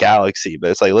conquer the galaxy,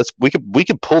 but it's like we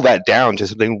could pull that down to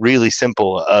something really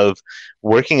simple of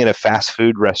working in a fast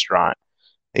food restaurant,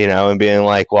 you know, and being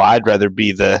like, well, I'd rather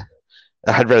be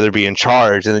in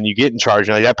charge, and then you get in charge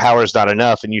and like that power is not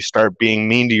enough, and you start being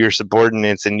mean to your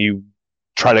subordinates, and you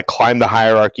try to climb the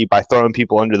hierarchy by throwing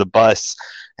people under the bus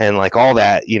and like all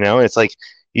that, you know. It's like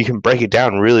you can break it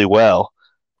down really well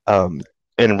in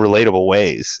relatable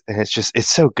ways, and it's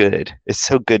so good. It's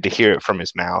so good to hear it from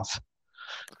his mouth.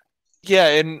 Yeah,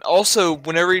 and also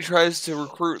whenever he tries to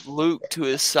recruit Luke to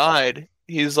his side,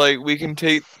 he's like, we can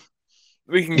kill the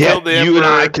Emperor. You and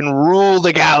I can rule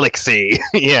the galaxy.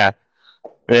 Yeah,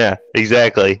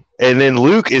 exactly. And then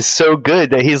Luke is so good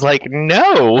that he's like,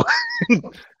 no.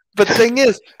 But the thing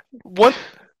is,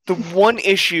 the one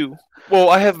issue, well,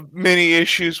 I have many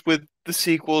issues with the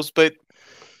sequels, but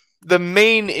the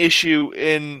main issue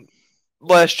in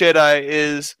Last Jedi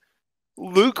is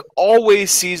Luke always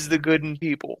sees the good in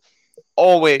people.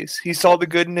 Always. He saw the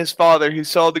good in his father. He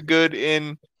saw the good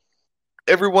in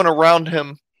everyone around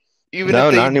him. Even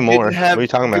if they not anymore. didn't have what are you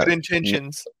talking good about?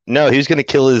 intentions. No, he was going to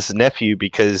kill his nephew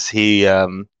because he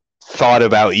thought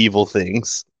about evil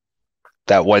things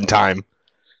that one time.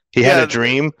 He had a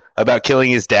dream about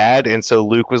killing his dad, and so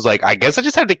Luke was like, I guess I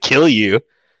just have to kill you.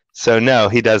 So no,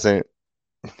 he doesn't.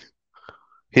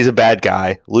 He's a bad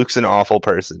guy. Luke's an awful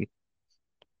person.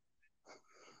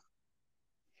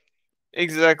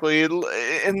 Exactly.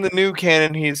 In the new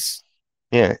canon, he's...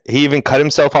 Yeah, he even cut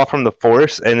himself off from the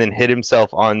Force and then hid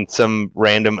himself on some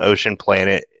random ocean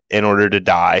planet in order to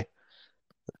die.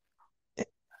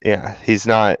 Yeah, he's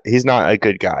not a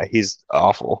good guy. He's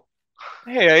awful.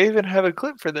 Hey, I even have a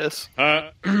clip for this.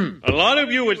 A lot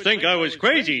of you would think I was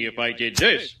crazy if I did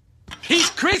this. He's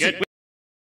crazy!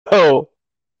 Oh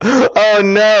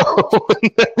no!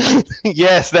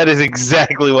 Yes, that is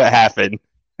exactly what happened.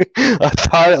 I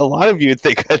thought a lot of you would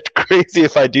think I'm crazy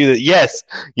if I do that.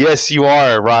 Yes, you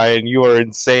are, Ryan. You are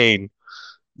insane.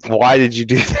 Why did you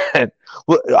do that?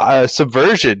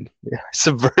 Subversion.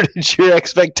 Subverted your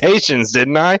expectations,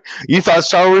 didn't I? You thought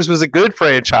Star Wars was a good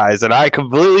franchise, and I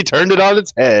completely turned it on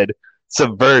its head.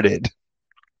 Subverted.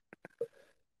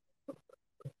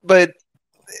 But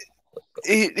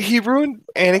he ruined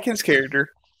Anakin's character.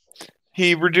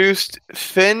 He reduced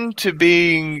Finn to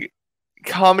being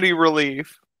comedy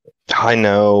relief. I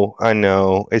know.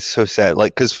 It's so sad.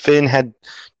 Like, because Finn had,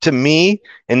 to me,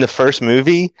 in the first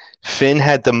movie, Finn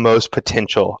had the most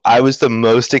potential. I was the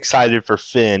most excited for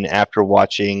Finn after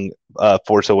watching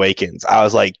Force Awakens. I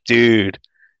was like, dude,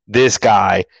 this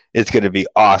guy is going to be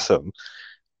awesome.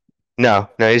 No,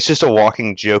 he's just a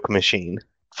walking joke machine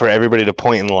for everybody to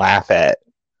point and laugh at.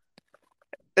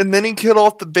 And then he killed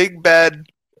off the big bad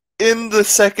in the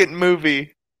second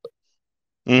movie.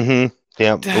 Mm-hmm.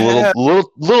 Yeah, a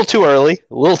little too early.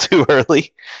 A little too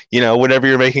early. You know, whenever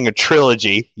you're making a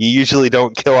trilogy, you usually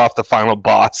don't kill off the final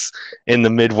boss in the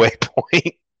midway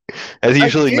point. That's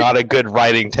usually not a good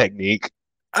writing technique.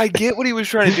 I get what he was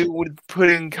trying to do with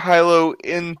putting Kylo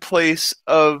in place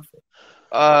of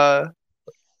what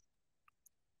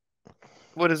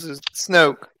is this?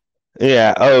 Snoke.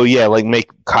 Yeah. Oh, yeah. Like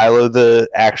make Kylo the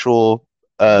actual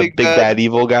big bad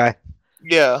evil guy.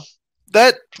 Yeah.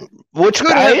 That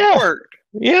could have worked.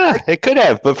 Yeah, it could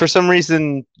have, but for some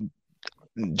reason,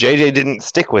 JJ didn't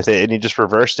stick with it, and he just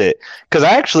reversed it. Because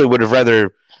I actually would have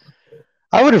rather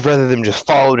them just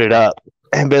followed it up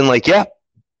and been like, "Yeah,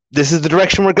 this is the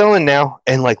direction we're going now,"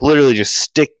 and like literally just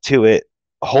stick to it,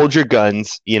 hold your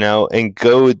guns, you know, and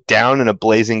go down in a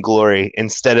blazing glory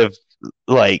instead of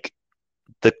like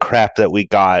the crap that we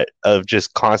got of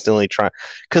just constantly trying.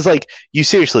 Because like you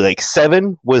seriously, like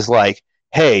 7 was like,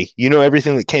 hey, you know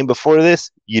everything that came before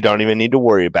this? You don't even need to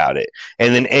worry about it.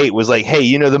 And then 8 was like, hey,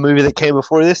 you know the movie that came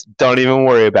before this? Don't even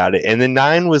worry about it. And then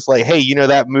 9 was like, hey, you know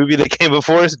that movie that came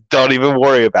before us? Don't even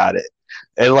worry about it.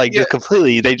 And like just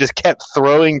completely, they just kept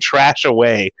throwing trash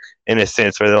away in a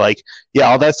sense where they're like, yeah,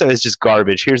 all that stuff is just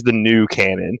garbage. Here's the new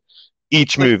canon.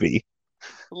 Each movie.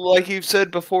 Like you've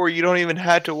said before, you don't even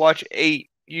have to watch 8.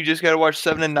 You just got to watch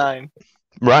 7 and 9.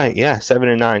 Right, yeah, 7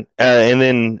 and 9. And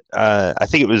then I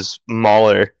think it was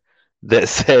Mahler that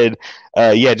said,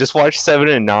 yeah, just watch 7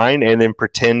 and 9 and then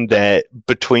pretend that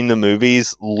between the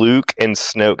movies, Luke and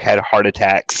Snoke had heart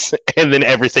attacks and then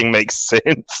everything makes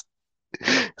sense.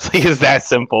 It's like, it's that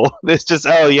simple. It's just,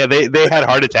 oh yeah, they had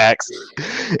heart attacks.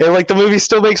 And like the movie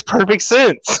still makes perfect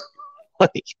sense.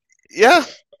 Like, yeah.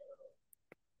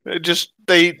 It just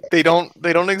they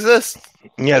don't exist.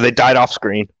 Yeah, they died off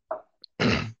screen.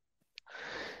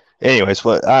 Anyways,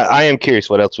 I am curious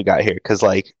what else we got here, because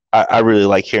like I really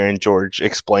like hearing George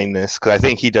explain this, because I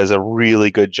think he does a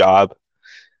really good job.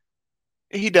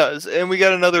 He does, and we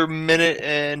got another minute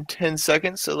and 10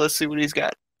 seconds, so let's see what he's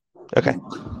got. Okay.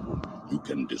 You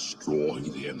can destroy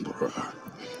the Emperor.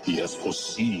 He has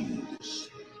foreseen this.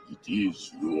 It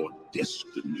is your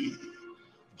destiny.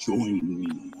 Join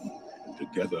me.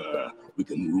 Together, we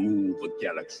can rule the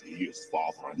galaxy as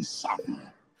father and son.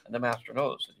 And the Master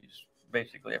knows that he's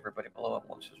basically everybody below him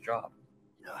wants his job.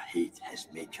 Your hate has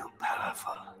made you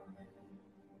powerful.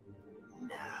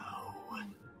 Now,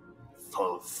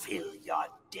 fulfill your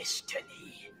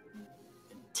destiny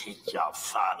and take your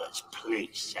father's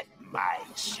place at my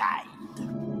side.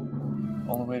 The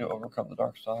only way to overcome the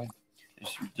dark side is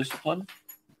through discipline.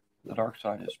 The dark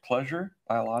side is pleasure,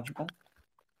 biological.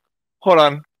 Hold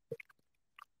on.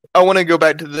 I want to go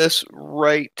back to this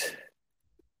right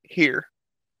here,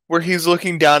 where he's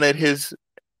looking down at his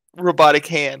robotic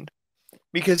hand,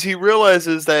 because he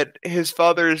realizes that his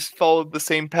father's followed the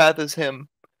same path as him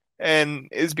and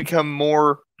has become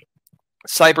more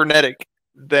cybernetic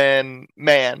than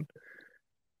man.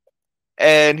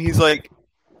 And he's like,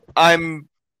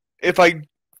 if I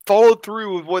follow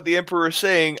through with what the Emperor is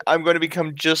saying, I'm going to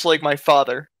become just like my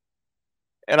father.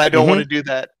 And I don't want to do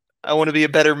that. I want to be a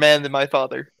better man than my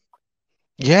father.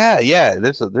 Yeah.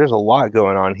 There's a lot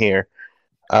going on here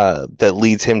that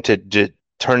leads him to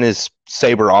turn his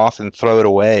saber off and throw it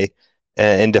away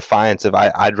in defiance of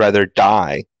I'd rather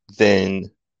die than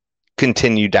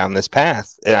continue down this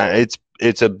path. And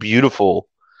it's a beautiful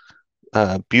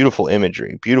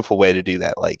imagery, beautiful way to do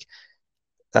that. Like,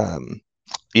 and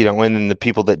then the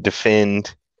people that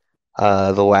defend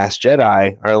The Last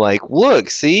Jedi are like, look,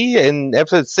 see, in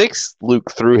episode 6,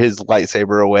 Luke threw his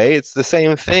lightsaber away. It's the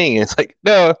same thing. It's like,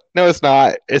 no, it's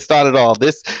not. It's not at all.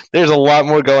 There's a lot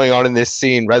more going on in this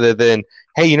scene rather than,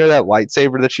 hey, you know that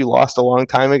lightsaber that you lost a long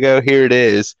time ago? Here it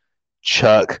is,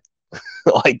 Chuck.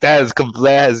 Like that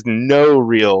has no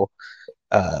real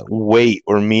weight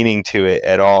or meaning to it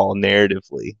at all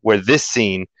narratively. Where this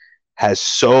scene has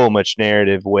so much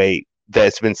narrative weight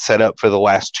that's been set up for the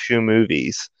last 2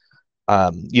 movies.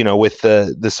 With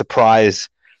the surprise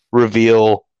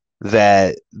reveal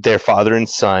that they're father and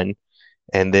son,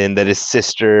 and then that his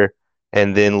sister,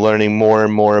 and then learning more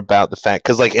and more about the fact,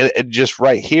 because like it just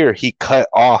right here, he cut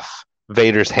off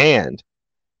Vader's hand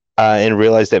and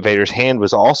realized that Vader's hand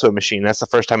was also a machine. That's the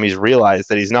first time he's realized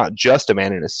that he's not just a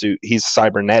man in a suit; he's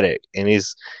cybernetic, and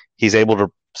he's able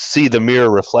to see the mirror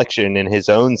reflection in his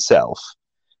own self,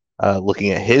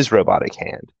 looking at his robotic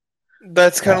hand.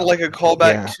 That's kind of like a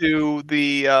callback to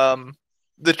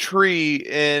the tree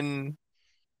in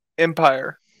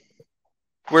Empire,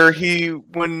 where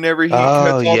whenever he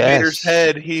cuts off Vader's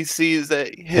head, he sees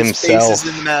that his face is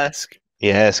in the mask.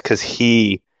 Yes, because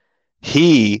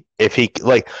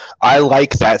I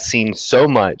like that scene so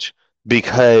much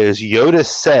because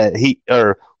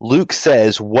Luke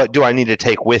says, "What do I need to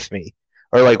take with me?"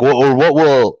 Or like,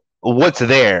 what's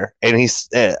there? And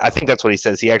I think that's what he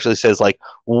says. He actually says like,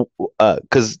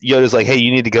 because Yoda's like, hey,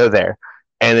 you need to go there.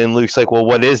 And then Luke's like, well,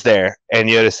 what is there? And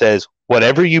Yoda says,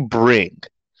 whatever you bring.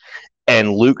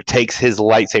 And Luke takes his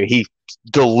lightsaber. He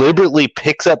deliberately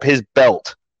picks up his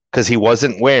belt because he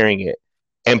wasn't wearing it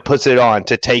and puts it on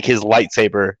to take his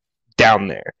lightsaber down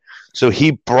there. So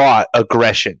he brought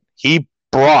aggression. He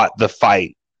brought the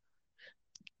fight.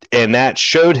 And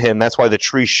that's why the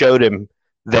tree showed him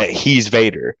that he's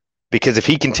Vader. Because if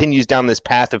he continues down this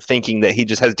path of thinking that he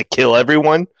just has to kill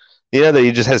everyone, that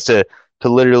he just has to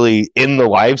literally end the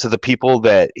lives of the people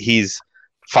that he's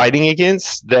fighting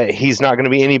against, that he's not going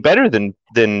to be any better than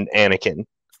Anakin.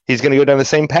 He's going to go down the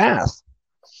same path.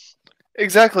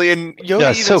 Exactly, and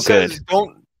Yoda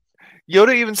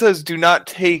even says, "Do not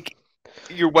take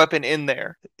your weapon in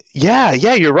there." Yeah,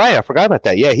 you're right. I forgot about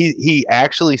that. Yeah, he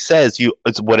actually says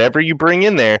it's whatever you bring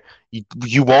in there.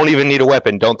 You won't even need a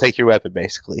weapon. Don't take your weapon,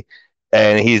 basically.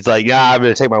 And he's like, "Yeah, I'm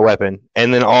gonna take my weapon."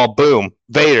 And then boom,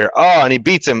 Vader. Oh, and he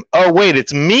beats him. Oh, wait,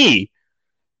 it's me.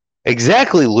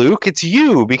 Exactly, Luke. It's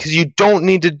you, because you don't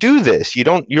need to do this.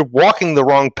 You're walking the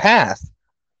wrong path.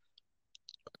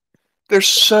 There's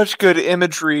such good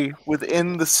imagery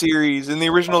within the series in the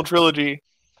original trilogy.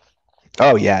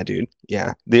 Oh yeah, dude.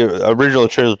 Yeah, the original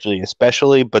trilogy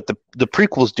especially, but the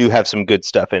prequels do have some good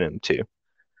stuff in them too.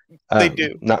 They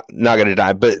do. Not gonna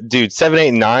die, but dude, 7, 8,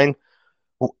 and 9.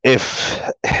 If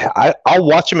I'll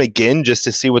watch them again just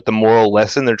to see what the moral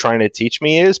lesson they're trying to teach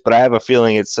me is, but I have a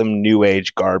feeling it's some new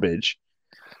age garbage.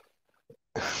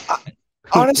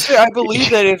 Honestly, I believe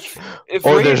that if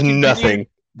or there's nothing.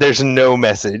 There's no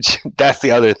message. That's the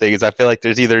other thing, is I feel like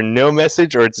there's either no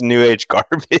message or it's new age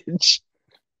garbage.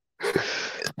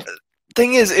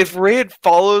 Thing is, if Rey had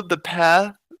followed the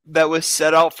path that was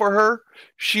set out for her,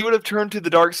 she would have turned to the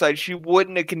dark side. She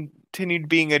wouldn't have continued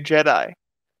being a Jedi.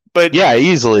 But yeah,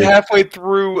 easily. Halfway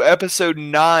through episode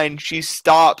 9, she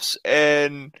stops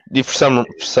and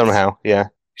somehow, yeah.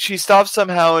 She stops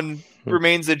somehow and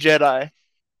remains a Jedi.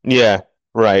 Yeah,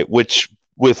 right. Which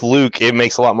with Luke, it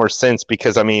makes a lot more sense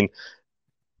because I mean,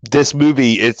 this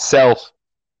movie itself.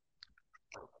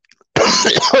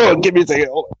 Oh, give me a second.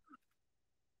 Hold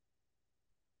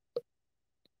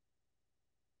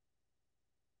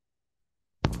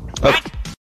on.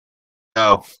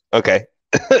 Oh, okay.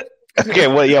 Okay,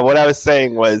 well, yeah, what I was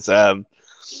saying was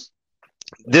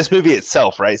this movie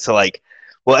itself, right? So, like,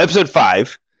 well, episode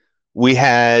 5, we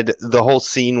had the whole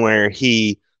scene where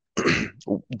he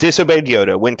disobeyed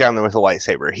Yoda, went down there with a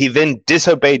lightsaber. He then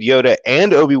disobeyed Yoda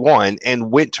and Obi-Wan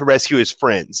and went to rescue his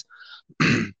friends.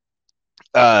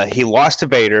 He lost to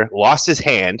Vader, lost his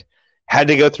hand, had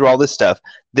to go through all this stuff.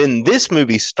 Then this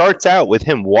movie starts out with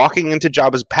him walking into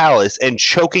Jabba's palace and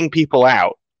choking people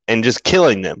out and just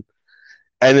killing them.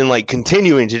 And then, like,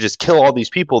 continuing to just kill all these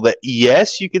people that,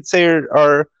 yes, you could say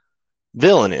are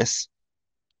villainous.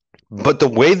 But the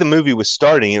way the movie was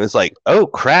starting, it was like, oh,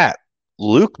 crap,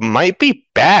 Luke might be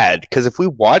bad. Because if we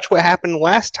watch what happened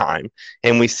last time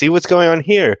and we see what's going on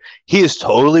here, he is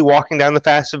totally walking down the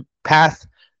path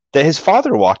that his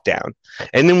father walked down.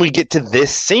 And then we get to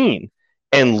this scene,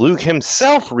 and Luke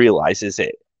himself realizes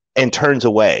it and turns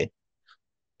away.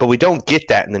 But we don't get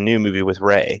that in the new movie with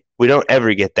Rey. We don't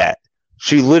ever get that.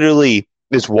 She literally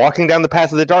is walking down the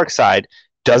path of the dark side,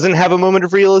 doesn't have a moment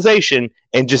of realization,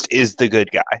 and just is the good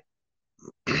guy.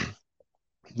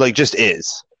 Like, just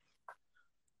is.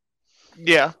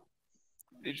 Yeah.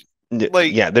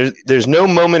 Like, yeah, there's no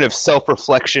moment of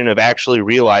self-reflection of actually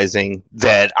realizing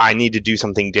that I need to do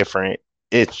something different.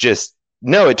 It's just,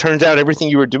 no, it turns out everything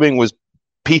you were doing was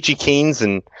peachy keens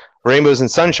and rainbows and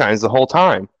sunshines the whole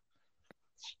time.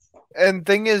 And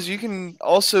thing is, you can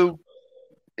also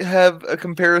have a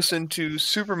comparison to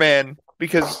Superman,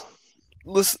 because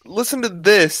listen to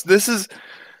this. This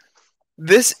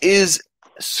is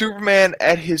Superman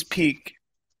at his peak.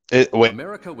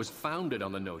 America was founded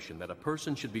on the notion that a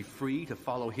person should be free to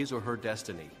follow his or her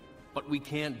destiny. But we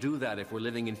can't do that if we're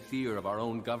living in fear of our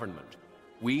own government.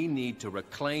 We need to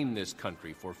reclaim this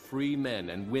country for free men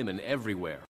and women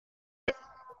everywhere.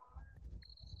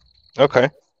 Okay.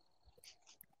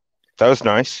 That was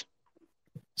nice.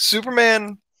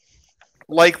 Superman,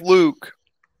 like Luke,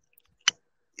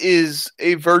 is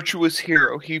a virtuous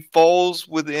hero. He falls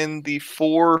within the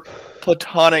 4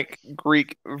 Platonic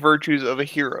Greek virtues of a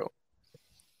hero.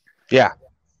 Yeah.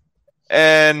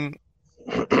 And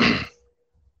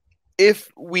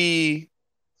if we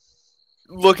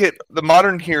look at the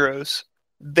modern heroes,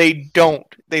 they don't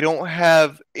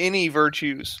have any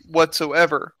virtues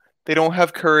whatsoever. They don't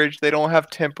have courage, they don't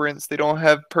have temperance, they don't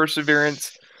have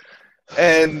perseverance,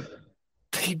 and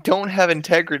they don't have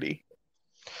integrity.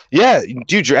 Yeah,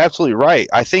 dude, you're absolutely right.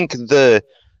 I think the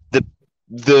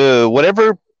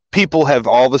whatever people have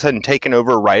all of a sudden taken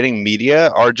over writing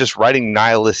media are just writing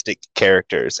nihilistic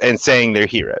characters and saying they're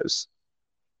heroes.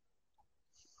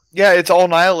 Yeah, it's all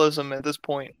nihilism at this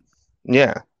point.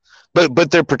 Yeah. But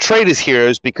they're portrayed as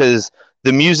heroes because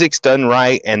the music's done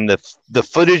right and the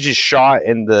footage is shot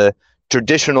in the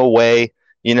traditional way,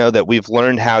 you know, that we've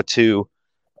learned how to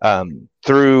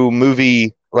through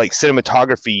movie like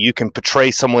cinematography. You can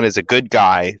portray someone as a good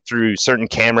guy through certain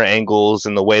camera angles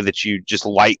and the way that you just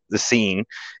light the scene,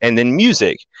 and then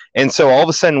music. And so all of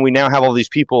a sudden we now have all these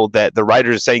people that the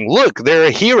writers are saying, look, they're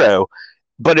a hero.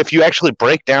 But if you actually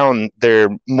break down their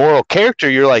moral character,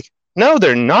 you're like, no,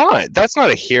 they're not. That's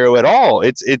not a hero at all.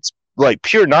 It's like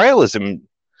pure nihilism.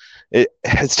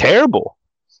 It's terrible.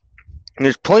 And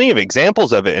there's plenty of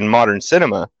examples of it in modern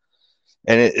cinema.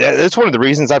 And it's one of the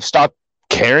reasons I've stopped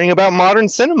caring about modern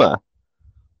cinema.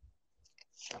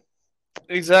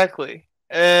 Exactly.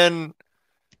 And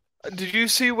did you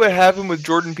see what happened with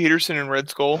Jordan Peterson and Red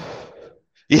Skull?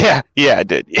 Yeah, I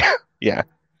did. Yeah.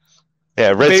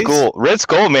 Red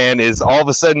Skull, man, is all of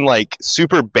a sudden like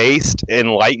super based,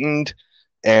 enlightened,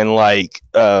 and like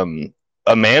a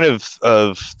man of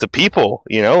the people.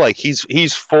 You know, like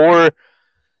he's for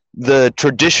the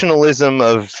traditionalism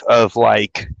of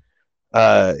like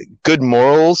good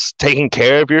morals, taking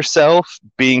care of yourself,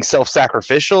 being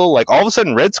self-sacrificial. Like all of a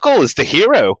sudden Red Skull is the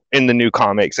hero in the new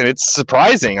comics, and it's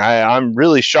surprising. I'm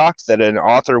really shocked that an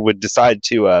author would decide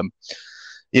to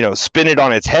spin it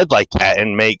on its head like that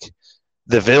and make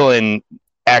the villain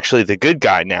actually the good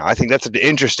guy now. I think that's an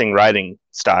interesting writing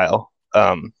style.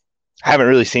 Haven't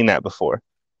really seen that before.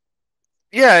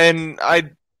 Yeah, and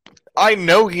I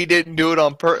know he didn't do it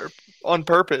on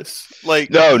purpose. Like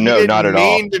no, not at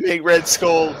all. To make Red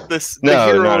Skull the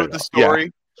hero of the story. Yeah.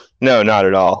 No, not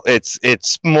at all.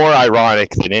 It's more ironic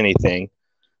than anything.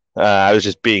 I was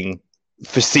just being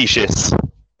facetious.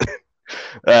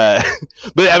 But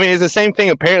I mean, it's the same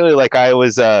thing. Apparently, like I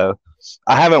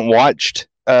haven't watched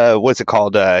what's it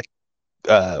called? Falcon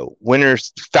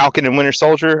and Winter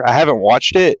Soldier. I haven't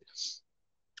watched it,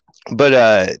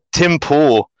 but Tim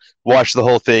Pool watched the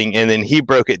whole thing, and then he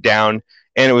broke it down,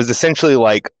 and it was essentially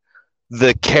like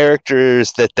the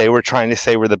characters that they were trying to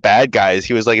say were the bad guys.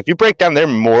 He was like, if you break down their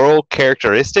moral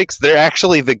characteristics, they're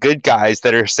actually the good guys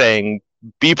that are saying,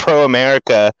 be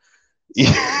pro-America.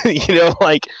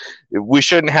 Like we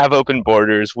shouldn't have open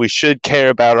borders. We should care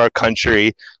about our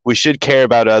country. We should care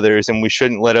about others, and we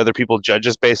shouldn't let other people judge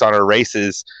us based on our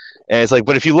races. And it's like,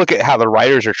 but if you look at how the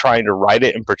writers are trying to write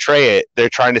it and portray it, they're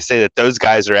trying to say that those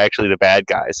guys are actually the bad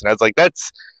guys. And I was like,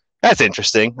 that's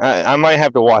interesting. I might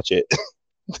have to watch it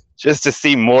just to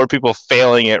see more people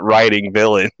failing at writing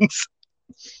villains.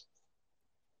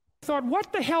 Thought,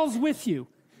 what the hell's with you?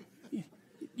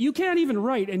 You can't even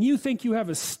write, and you think you have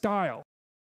a style.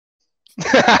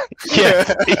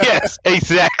 yes,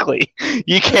 exactly.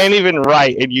 You can't even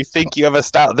write, and you think you have a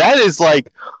style. That is like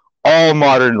all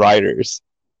modern writers.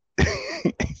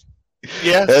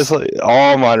 Yes. That's like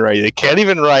all modern writers. They can't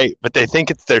even write, but they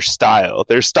think it's their style.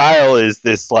 Their style is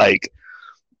this like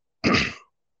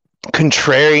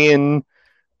contrarian,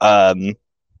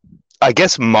 I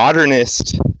guess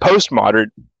modernist, postmodern,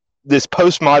 this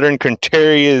postmodern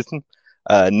contrarian,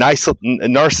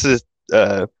 narcissist.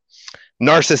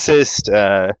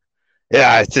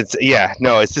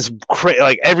 It's just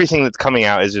like everything that's coming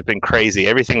out has just been crazy.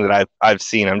 Everything that I've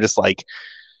seen, I'm just like,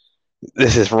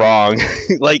 this is wrong.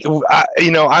 Like,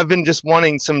 I've been just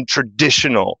wanting some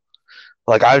traditional,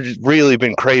 like I've really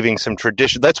been craving some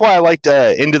tradition. That's why I liked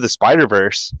Into the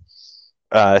Spider-Verse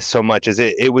so much, as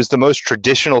it was the most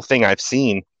traditional thing I've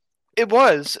seen. It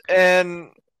was, and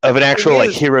of an actual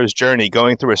like hero's journey,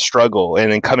 going through a struggle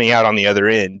and then coming out on the other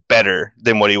end better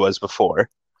than what he was before.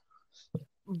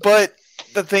 But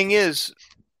the thing is,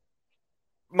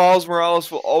 Miles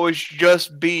Morales will always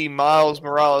just be Miles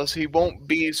Morales. He won't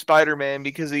be Spider-Man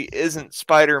because he isn't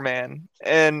Spider-Man.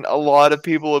 And a lot of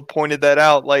people have pointed that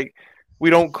out. Like, we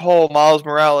don't call Miles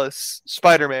Morales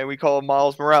Spider-Man. We call him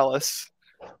Miles Morales.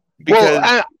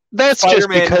 That's Spider-Man, just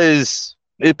because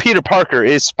Peter Parker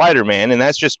is Spider-Man, and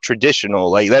that's just traditional.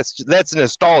 Like, that's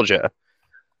nostalgia.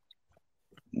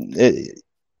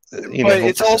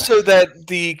 It's also that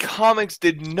the comics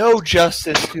did no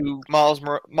justice to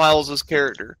Miles's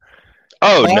character.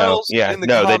 Oh, Miles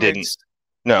they didn't.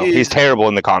 No, he's terrible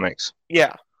in the comics.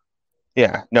 Yeah,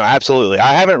 no, absolutely.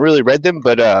 I haven't really read them,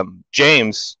 but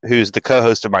James, who's the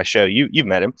co-host of my show, you've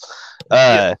met him.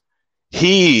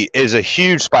 He is a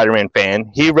huge Spider-Man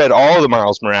fan. He read all the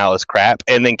Miles Morales crap,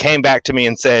 and then came back to me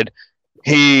and said,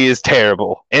 he is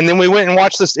terrible. And then we went and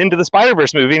watched this Into the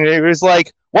Spider-Verse movie, and it was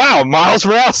like, wow, Miles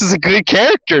Morales is a good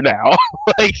character now.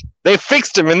 Like, they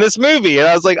fixed him in this movie. And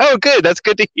I was like, oh, good. That's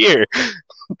good to hear.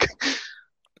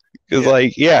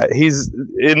 Because, he's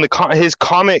in his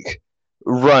comic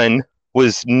run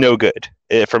was no good.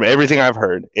 From everything I've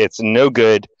heard, it's no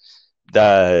good.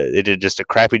 They did just a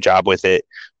crappy job with it.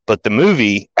 But the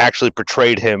movie actually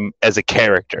portrayed him as a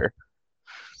character.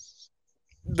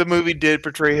 The movie did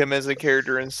portray him as a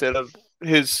character instead of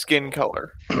his skin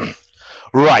color.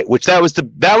 Right, which that was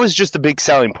just the big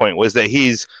selling point, was that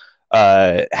he's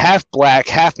half black,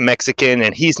 half Mexican,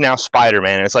 and he's now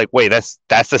Spider-Man. And it's like, wait, that's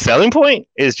the selling point?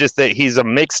 Is just that he's a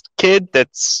mixed kid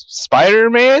that's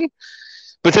Spider-Man?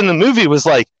 But then the movie was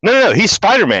like, no, he's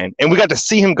Spider-Man. And we got to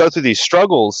see him go through these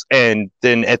struggles and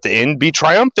then at the end be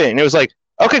triumphant. And it was like,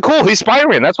 okay, cool, he's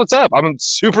Spider-Man. That's what's up. I'm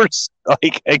super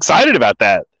excited about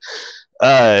that.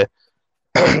 But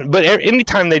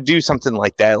anytime they do something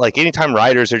like that, like anytime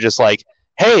writers are just like,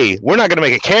 hey, we're not going to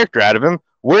make a character out of him.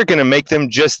 We're going to make them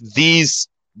just these.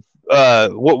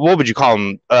 What would you call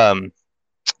them?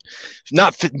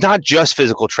 Not just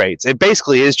physical traits. It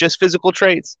basically is just physical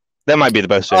traits. That might be the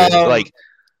best way. Like,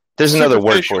 there's another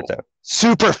word for it though.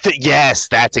 Yes,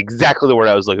 that's exactly the word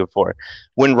I was looking for.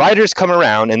 When writers come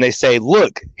around and they say,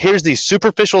 "Look, here's these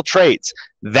superficial traits.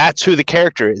 That's who the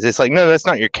character is." It's like, no, that's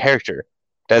not your character.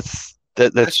 That's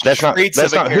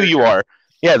not who you are.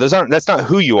 Yeah, that's not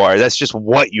who you are. That's just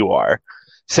what you are.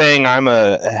 Saying I'm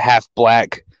a half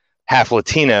black, half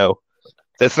Latino,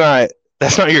 that's not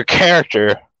your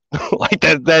character. Like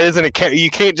that isn't a character.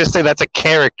 You can't just say that's a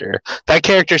character. That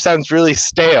character sounds really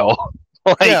stale.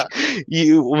 Like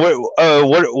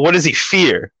what does he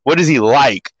fear? What does he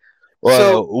like?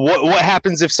 What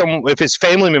happens if his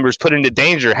family members put into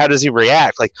danger? How does he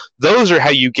react? Like, those are how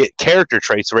you get character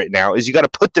traits right now. Is you got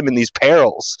to put them in these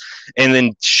perils and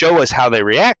then show us how they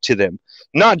react to them.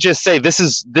 Not just say this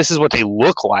is what they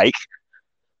look like.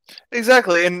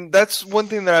 Exactly, and that's one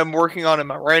thing that I'm working on in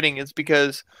my writing is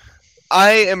because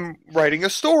I am writing a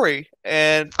story,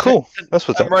 and cool. That's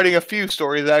what's I'm writing a few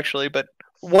stories actually, but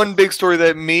one big story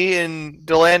that me and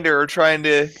Delander are trying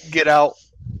to get out,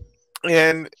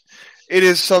 and it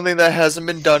is something that hasn't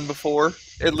been done before,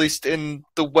 at least in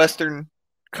the Western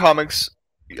comics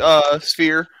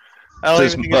sphere. I don't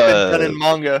even think it's been done in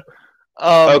manga.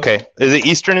 Okay, is it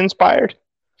Eastern inspired?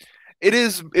 It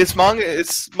is. It's manga.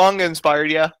 It's manga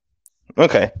inspired. Yeah.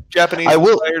 Okay. Japanese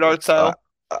inspired art style.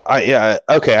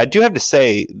 Okay. I do have to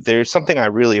say, there's something I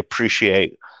really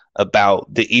appreciate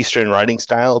about the Eastern writing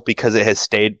style because it has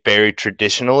stayed very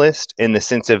traditionalist in the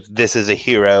sense of this is a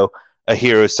hero. A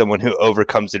hero is someone who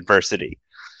overcomes adversity.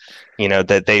 You know,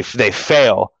 that they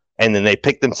fail and then they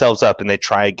pick themselves up and they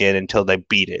try again until they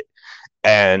beat it.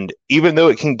 And even though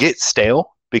it can get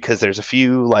stale, because there's a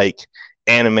few like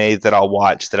anime that I'll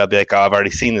watch that I'll be like, oh, I've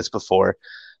already seen this before.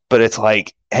 But it's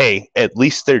like, hey, at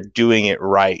least they're doing it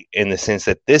right in the sense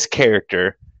that this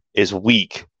character is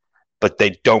weak, but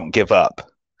they don't give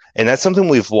up. And that's something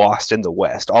we've lost in the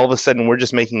West. All of a sudden, we're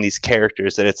just making these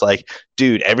characters that it's like,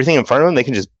 dude, everything in front of them, they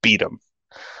can just beat them.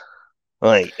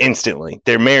 Like, instantly.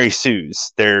 They're Mary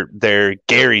Sue's. They're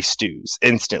Gary Stu's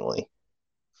instantly.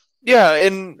 Yeah,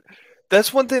 and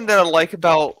that's one thing that I like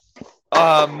about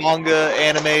manga,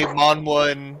 anime,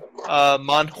 manhwa, and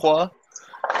manhwa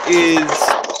is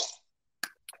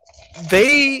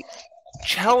they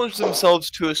challenge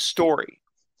themselves to a story.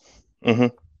 Mm-hmm.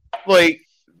 Like,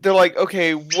 they're like,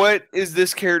 okay, what is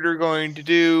this character going to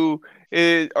do?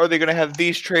 Are they going to have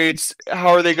these traits? How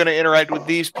are they going to interact with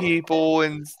these people?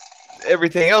 And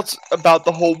everything else about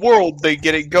the whole world. They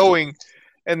get it going,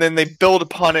 and then they build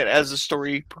upon it as the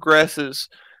story progresses.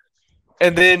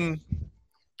 And then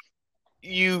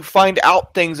you find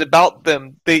out things about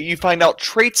them. You find out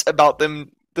traits about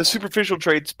them, the superficial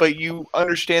traits, but you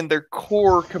understand their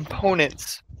core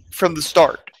components from the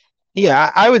start.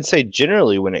 Yeah, I would say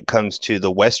generally when it comes to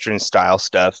the Western style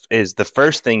stuff is the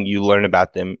first thing you learn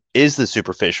about them is the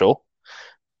superficial,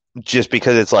 just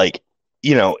because it's like,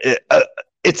 you know,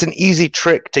 it's an easy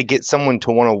trick to get someone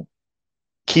to want to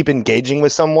keep engaging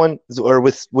with someone or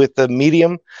with the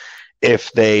medium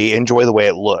if they enjoy the way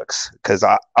it looks. Because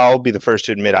I'll be the first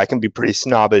to admit I can be pretty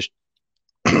snobbish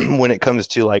when it comes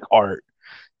to like art,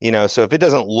 you know. So if it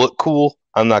doesn't look cool,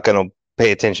 I'm not going to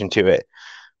pay attention to it.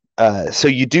 So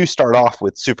you do start off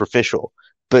with superficial,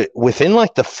 but within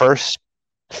like the first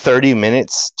 30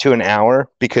 minutes to an hour,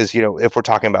 because, you know, if we're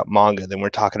talking about manga, then we're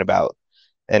talking about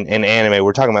an anime,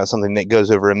 we're talking about something that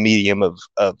goes over a medium of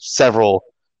several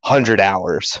hundred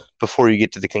hours before you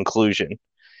get to the conclusion.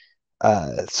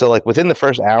 So like within the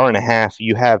first hour and a half,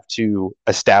 you have to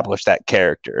establish that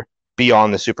character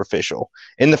beyond the superficial.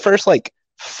 In the first like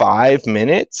 5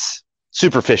 minutes,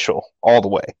 superficial all the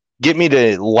way. Get me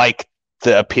to like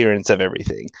the appearance of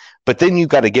everything, but then you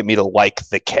got to get me to like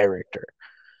the character.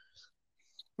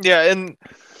 Yeah, and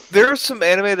there are some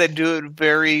anime that do it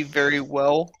very, very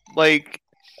well. Like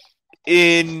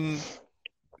in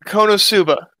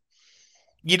Konosuba,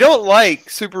 you don't like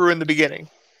Subaru in the beginning,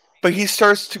 but he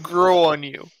starts to grow on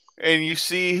you, and you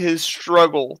see his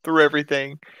struggle through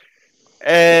everything,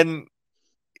 and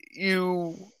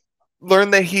you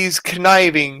learn that he's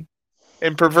conniving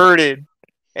and perverted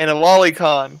and a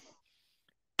lolicon.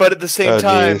 But at the same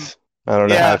time, geez. I don't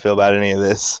know how I feel about any of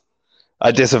this.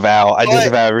 I disavow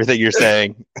everything you're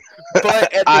saying.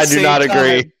 But I do not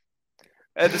agree.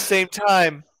 At the same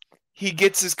time, he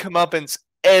gets his comeuppance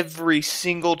every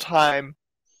single time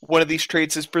one of these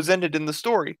traits is presented in the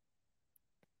story.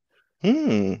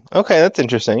 Okay, that's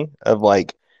interesting. Of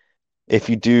like, if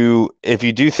you do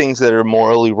things that are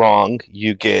morally wrong,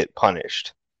 you get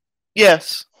punished.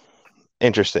 Yes.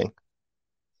 Interesting.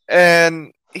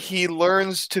 And he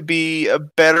learns to be a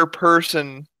better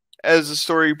person as the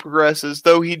story progresses,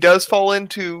 though he does fall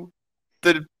into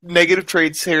the negative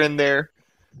traits here and there.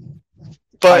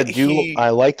 But I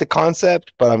like the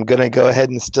concept, but I'm gonna go ahead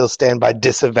and still stand by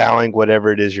disavowing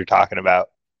whatever it is you're talking about.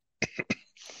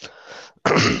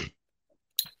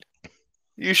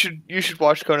 You should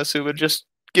watch Konosuba. Just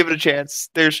give it a chance.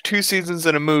 There's 2 seasons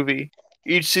and a movie.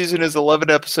 Each season is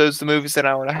 11 episodes. The movie's an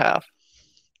hour and a half.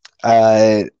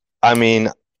 I mean,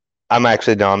 I'm not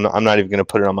even gonna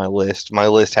put it on my list. My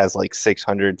list has like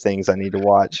 600 things I need to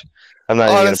watch. I'm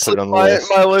not even gonna put it on the list.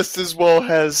 My list as well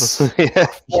has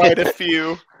quite a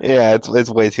few. Yeah, it's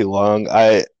way too long.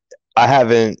 I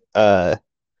haven't.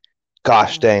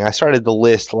 Gosh dang! I started the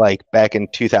list like back in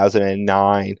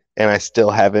 2009, and I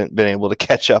still haven't been able to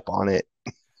catch up on it.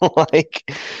 Like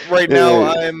right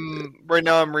now, I'm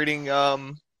reading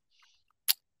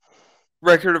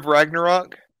Record of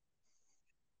Ragnarok.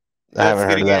 I haven't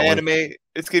heard of that one.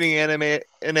 It's getting an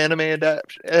anime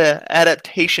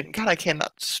adaptation. God, I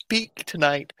cannot speak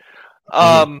tonight.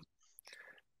 But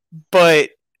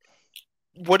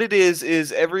what it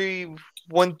is every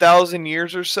 1,000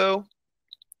 years or so,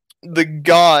 the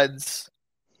gods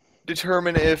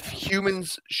determine if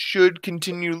humans should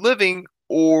continue living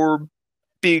or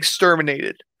be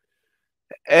exterminated.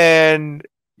 And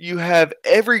you have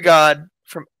every god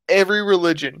from every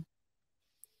religion.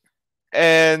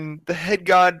 And the head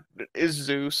god is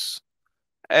Zeus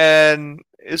and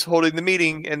is holding the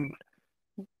meeting, and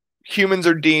humans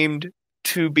are deemed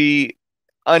to be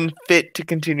unfit to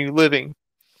continue living.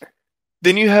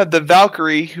 Then you have the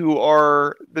Valkyrie, who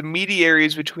are the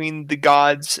mediaries between the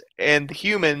gods and the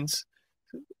humans,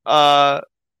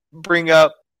 bring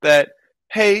up that,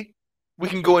 hey, we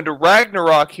can go into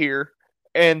Ragnarok here,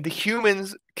 and the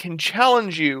humans can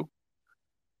challenge you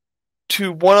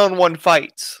to one-on-one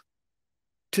fights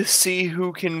to see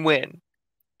who can win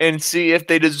and see if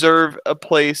they deserve a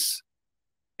place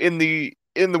in the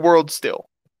world still.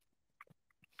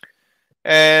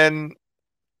 And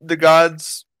the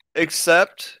gods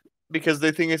accept because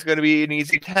they think it's going to be an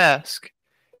easy task.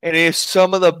 And it is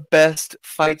some of the best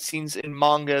fight scenes in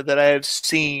manga that I have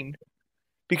seen,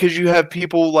 because you have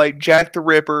people like Jack the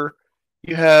Ripper,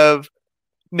 you have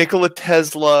Nikola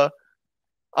Tesla,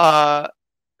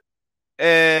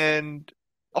 and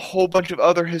a whole bunch of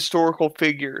other historical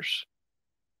figures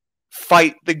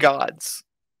fight the gods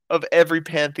of every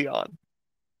pantheon.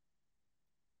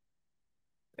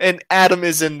 And Adam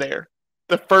is in there,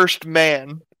 the first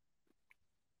man.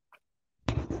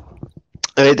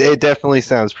 It definitely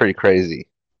sounds pretty crazy.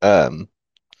 I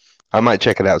might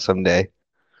check it out someday.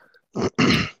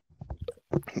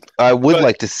 I would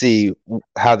like to see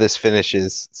how this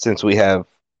finishes, since we have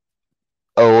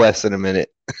less than a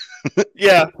minute.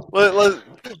 Yeah,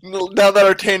 now that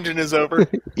our tangent is over.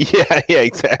 Yeah,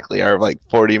 exactly. Our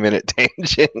 40-minute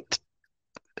tangent.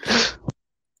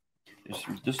 Is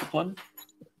through discipline.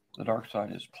 The dark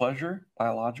side is pleasure,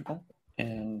 biological,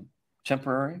 and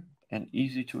temporary, and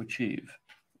easy to achieve.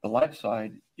 The light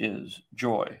side is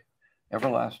joy,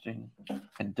 everlasting,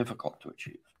 and difficult to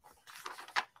achieve.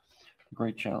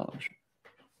 Great challenge.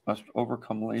 Must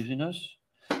overcome laziness,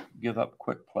 give up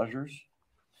quick pleasures,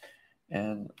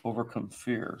 and overcome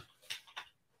fear,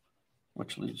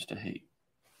 which leads to hate.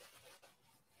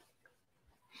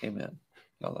 Amen.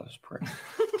 Now let us pray.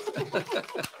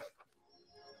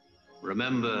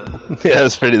 Remember. Yeah, that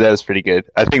was pretty good.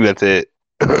 I think that's it.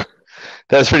 That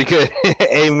was pretty good.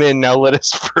 Amen. Now let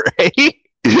us pray.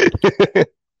 That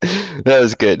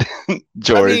was good,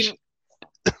 George.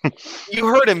 I mean, you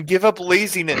heard him. Give up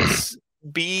laziness.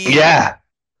 Yeah.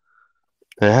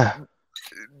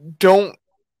 Don't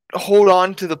hold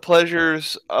on to the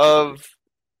pleasures of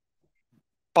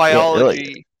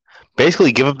biology.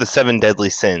 Basically, give up the 7 deadly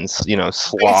sins.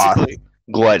 Sloth,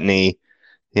 gluttony.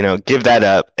 Give that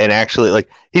up, and actually,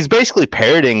 he's basically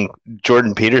parroting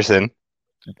Jordan Peterson,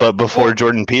 but before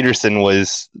Jordan Peterson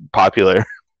was popular.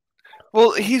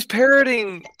 Well, he's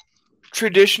parroting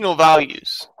traditional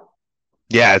values.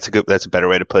 Yeah, that's a better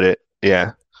way to put it.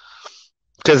 Yeah,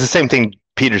 because the same thing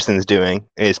Peterson's doing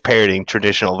is parroting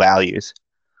traditional values.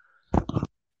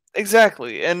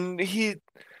 Exactly, and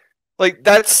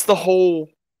that's the whole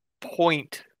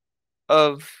point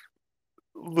of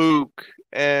Luke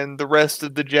and the rest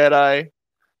of the Jedi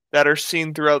that are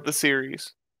seen throughout the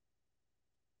series.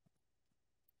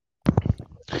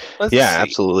 Let's see.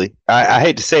 Absolutely. I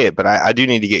hate to say it, but I do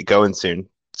need to get going soon.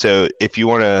 So if you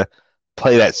want to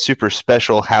play that super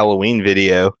special Halloween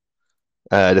video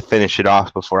to finish it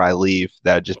off before I leave,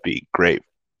 that would just be great.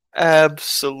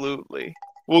 Absolutely.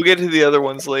 We'll get to the other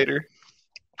ones later.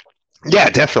 Yeah,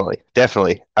 definitely.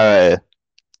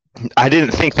 I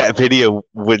didn't think that video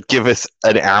would give us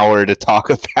an hour to talk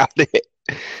about it.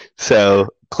 So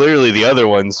clearly the other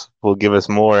ones will give us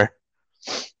more.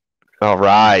 All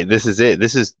right, this is it.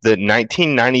 This is the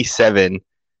 1997.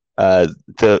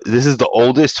 This is the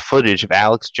oldest footage of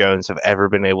Alex Jones I've ever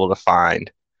been able to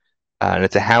find. And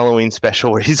it's a Halloween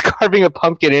special where he's carving a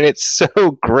pumpkin, and it's so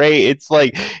great. It's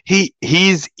like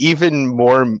he's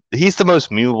the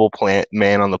most movable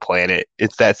man on the planet.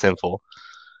 It's that simple.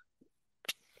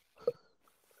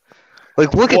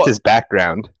 Like, look at this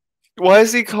background. Why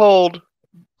is he called?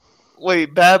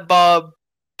 Wait, Bad Bob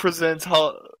presents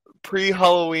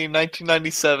pre-Halloween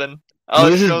 1997.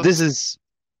 This is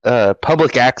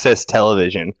public access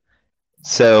television,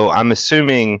 so I'm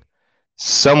assuming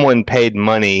someone paid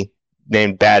money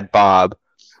named Bad Bob,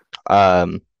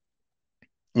 to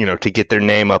get their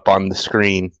name up on the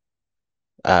screen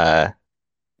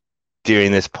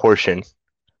during this portion.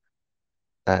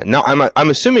 No, I'm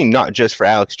assuming not just for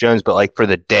Alex Jones, but like for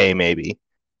the day, maybe.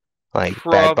 Like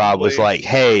Bad Bob was like,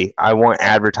 "Hey, I want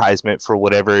advertisement for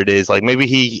whatever it is." Like maybe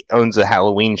he owns a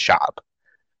Halloween shop,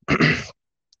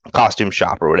 costume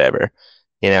shop, or whatever.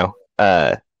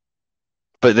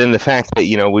 But then the fact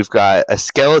that, we've got a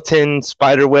skeleton,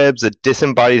 spider webs, a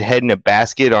disembodied head in a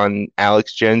basket on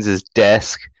Alex Jones's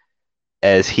desk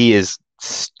as he is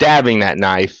stabbing that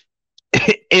knife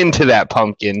into that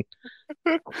pumpkin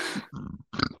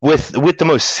with the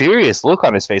most serious look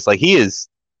on his face. Like he's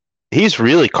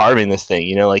really carving this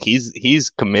thing, like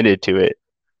he's committed to it.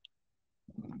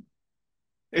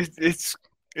 It's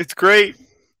great.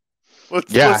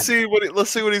 Let's see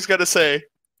what he's got to say.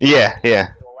 Yeah.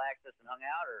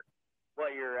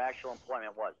 What your actual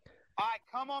employment was. I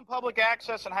come on public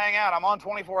access and hang out. I'm on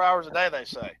 24 hours a day, they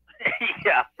say.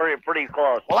 Yeah, pretty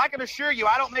close. Well, I can assure you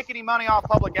I don't make any money off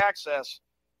public access.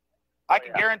 I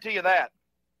can guarantee you that.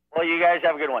 Well, you guys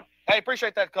have a good one. Hey,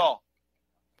 appreciate that call.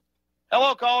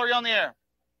 Hello, caller. You on the air?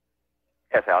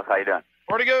 Yes, Alex. How you doing?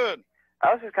 Pretty good.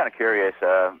 I was just kind of curious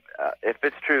if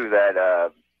it's true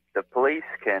that the police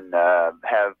can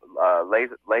have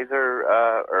laser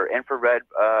or infrared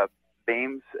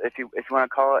beams, if you want to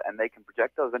call it, and they can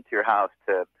project those into your house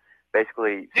to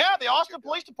basically. Yeah, the Austin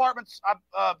Police Department's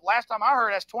last time I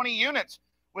heard has 20 units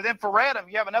with infrared.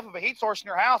 If you have enough of a heat source in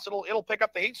your house, it'll pick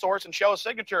up the heat source and show a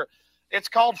signature. It's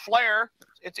called FLAIR.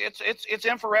 It's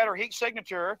infrared or heat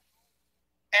signature,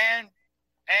 and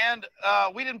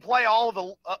we didn't play all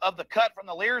of the cut from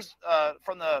the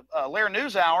Lear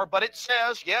News Hour, but it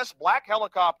says yes, black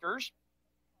helicopters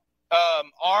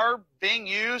are being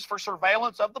used for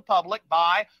surveillance of the public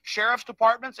by sheriff's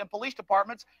departments and police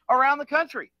departments around the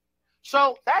country.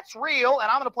 So that's real,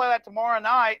 and I'm going to play that tomorrow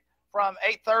night from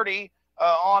 8:30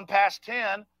 on past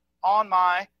 10 on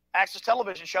my Access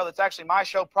Television show. That's actually my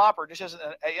show proper. This isn't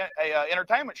a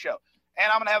entertainment show.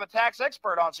 And I'm going to have a tax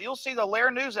expert on. So you'll see the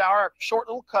Lear News Hour, a short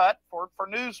little cut for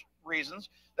news reasons.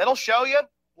 That'll show you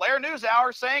Lear News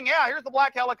Hour saying, yeah, here's the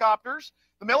black helicopters.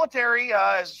 The military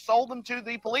has sold them to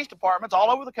the police departments all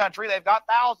over the country. They've got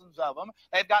thousands of them.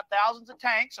 They've got thousands of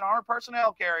tanks and armored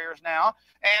personnel carriers now.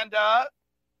 And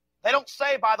they don't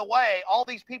say, by the way, all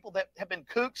these people that have been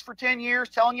kooks for 10 years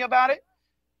telling you about it,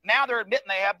 now they're admitting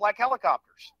they have black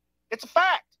helicopters. It's a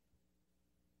fact.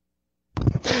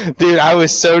 Dude, I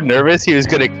was so nervous he was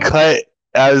going to cut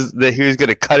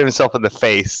himself in the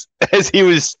face as he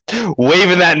was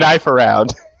waving that knife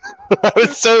around. I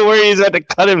was so worried he was about to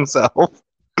cut himself.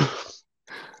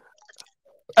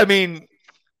 I mean,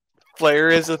 FLAIR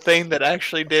is a thing that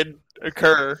actually did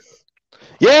occur.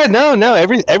 Yeah, no.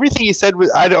 Everything he said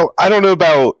was. I don't know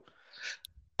about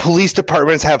police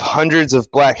departments have hundreds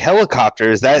of black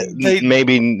helicopters.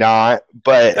 Maybe not,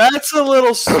 but that's a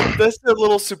little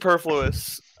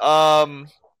superfluous.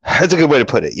 That's a good way to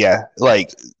put it. Yeah,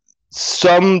 like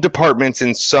some departments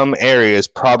in some areas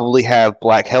probably have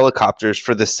black helicopters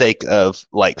for the sake of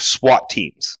like SWAT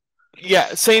teams.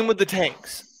 Yeah, same with the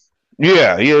tanks.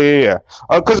 Yeah.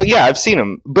 Because I've seen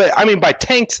them, but I mean by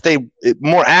tanks,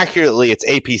 more accurately, it's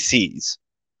APCs.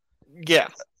 Yeah.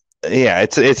 Yeah,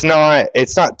 it's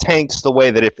not tanks the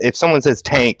way that if someone says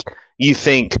tank, you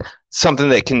think something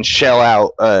that can shell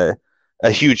out a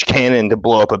huge cannon to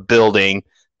blow up a building.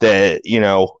 But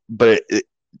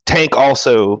tank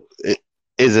also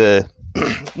is a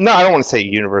no, I don't want to say a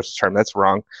universal term. That's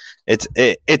wrong. It's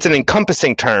an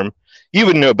encompassing term. You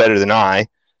would know better than I.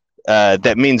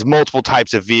 That means multiple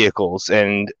types of vehicles,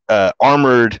 and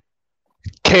armored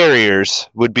carriers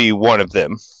would be one of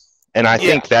them. And I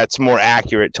think that's more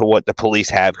accurate to what the police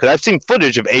have, because I've seen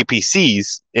footage of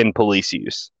APCs in police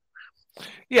use.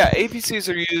 Yeah,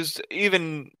 APCs are used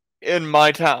even in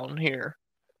my town here.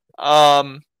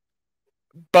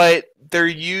 But they're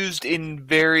used in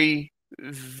very,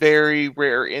 very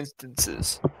rare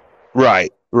instances.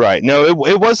 Right. No,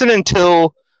 it wasn't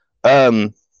until, I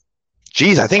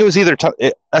think it was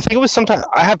I think it was sometime.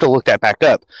 I have to look that back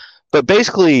up. But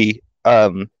basically,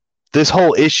 this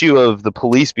whole issue of the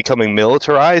police becoming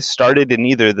militarized started in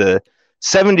either the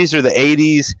 70s or the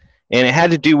 80s, and it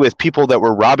had to do with people that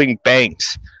were robbing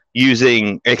banks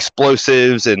using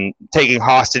explosives and taking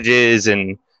hostages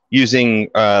and using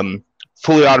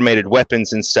fully automated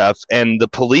weapons and stuff. And the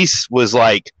police was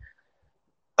like,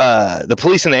 the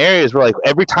police in the areas were like,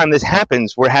 every time this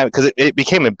happens, we're having, because it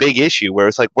became a big issue where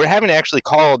it's like, we're having to actually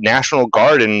call National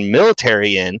Guard and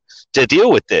military in to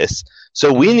deal with this.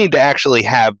 So we need to actually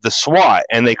have the SWAT,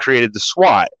 and they created the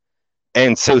SWAT.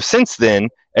 And so since then,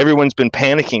 everyone's been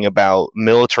panicking about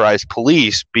militarized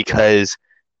police because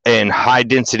in high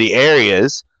density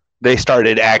areas, they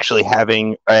started actually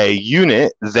having a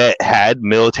unit that had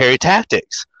military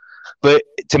tactics. But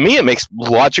to me, it makes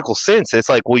logical sense. It's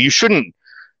like, well, you shouldn't.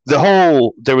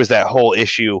 There was that whole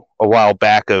issue a while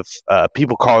back of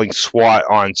people calling SWAT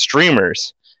on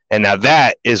streamers. And now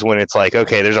that is when it's like,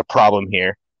 okay, there's a problem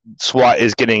here. SWAT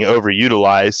is getting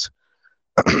overutilized.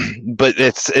 But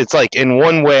it's like, in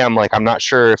one way, I'm like, I'm not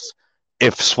sure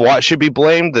if SWAT should be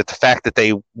blamed, that the fact that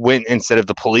they went instead of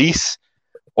the police,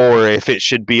 or if it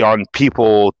should be on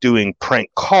people doing prank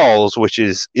calls, which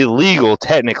is illegal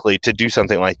technically to do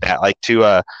something like that. Like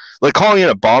like calling in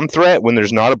a bomb threat when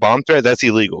there's not a bomb threat, that's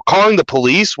illegal. Calling the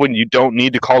police when you don't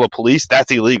need to call the police,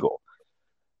 that's illegal.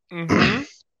 Mm-hmm.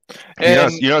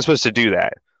 You're not supposed to do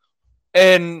that.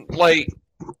 And like,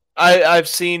 I've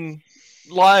seen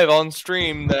live on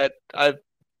stream that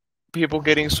people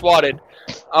getting swatted.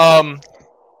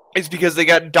 It's because they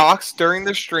got doxxed during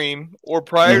their stream or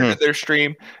prior to their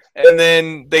stream, and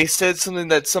then they said something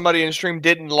that somebody in the stream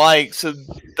didn't like, so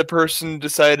the person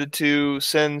decided to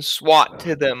send SWAT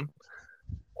to them.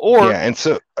 Or yeah, and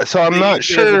so I'm not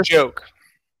sure. It's a joke,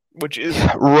 which is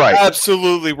right,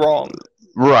 absolutely wrong.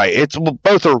 Right,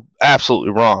 both are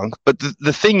absolutely wrong. But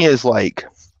the thing is, like,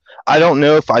 I don't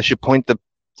know if I should point the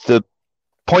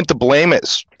blame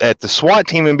at the SWAT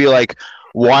team and be like,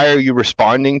 why are you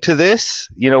responding to this?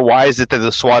 Why is it that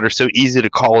the SWAT are so easy to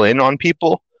call in on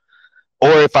people?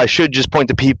 Or if I should just point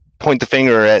the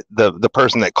finger at the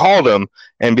person that called them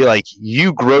and be like,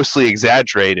 you grossly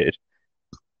exaggerated.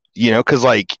 Because,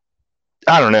 like,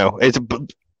 I don't know.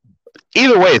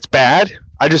 Either way, it's bad.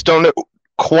 I just don't know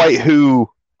quite who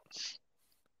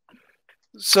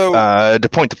to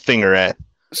point the finger at.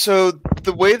 So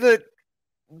the way that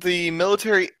the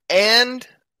military and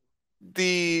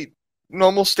the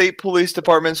normal state police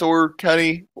departments or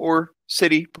county or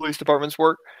city police departments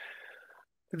work,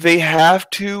 they have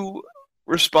to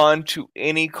respond to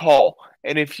any call.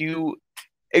 And if you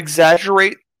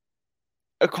exaggerate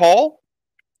a call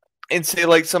and say,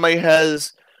 like, somebody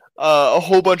has a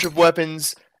whole bunch of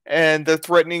weapons and they're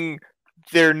threatening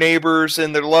their neighbors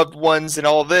and their loved ones and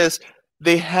all this,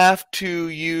 they have to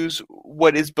use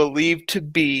what is believed to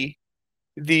be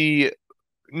the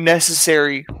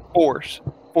necessary force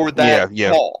for that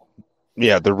call.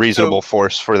 Yeah, the reasonable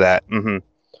force for that.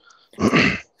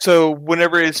 Mm-hmm. So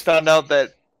whenever it's found out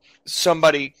that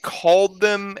somebody called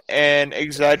them and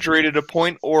exaggerated a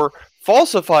point or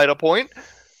falsified a point,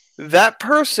 that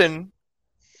person,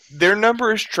 their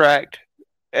number is tracked,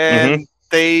 and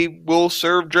they will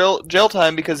serve jail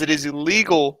time because it is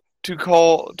illegal to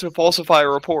falsify a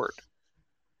report.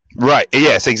 Right.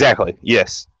 Yes, exactly.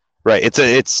 Yes. Right.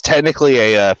 It's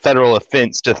technically a federal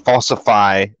offense to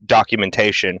falsify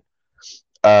documentation,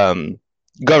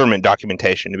 government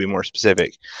documentation to be more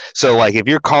specific. So, like, if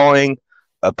you're calling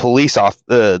a police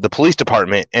the police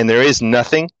department and there is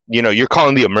nothing, you're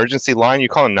calling the emergency line, you're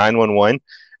calling 911,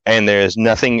 and there's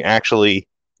nothing actually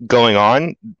going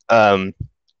on.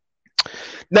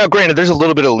 Now, granted, there's a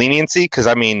little bit of leniency because,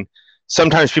 I mean,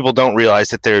 sometimes people don't realize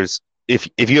that there's, if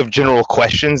you have general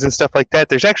questions and stuff like that,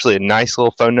 there's actually a nice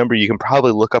little phone number you can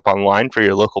probably look up online for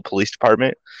your local police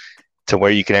department, to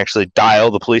where you can actually dial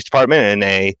the police department and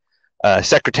a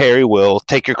secretary will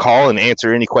take your call and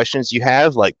answer any questions you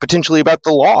have, like potentially about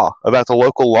the law, about the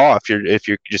local law. If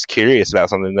you're just curious about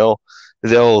something,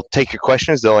 they'll take your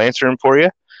questions, they'll answer them for you.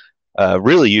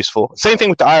 Really useful. Same thing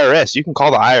with the IRS. You can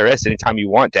call the IRS anytime you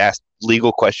want to ask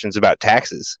legal questions about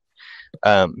taxes.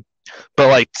 But,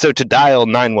 like, so to dial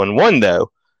 911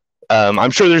 though,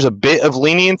 I'm sure there's a bit of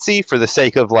leniency for the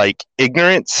sake of, like,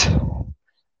 ignorance.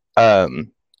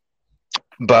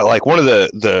 But, like, one of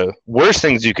the worst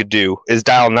things you could do is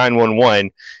dial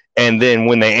 911, and then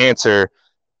when they answer,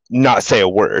 not say a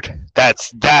word.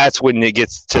 That's when it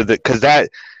gets to the, because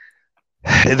that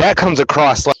comes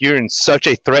across like you're in such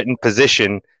a threatened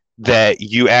position that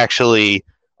you actually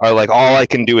are like, all I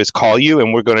can do is call you,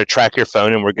 and we're going to track your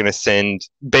phone, and we're going to send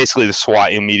basically the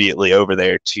SWAT immediately over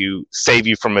there to save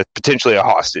you from potentially a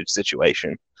hostage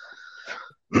situation.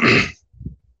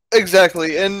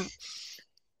 Exactly. And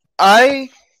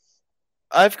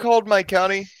I've called my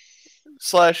county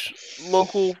 /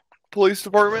 local police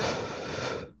department,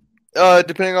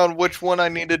 depending on which one I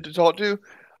needed to talk to.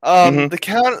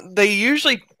 They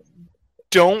usually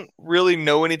don't really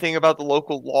know anything about the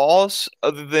local laws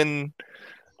other than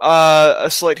a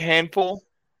slight handful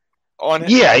on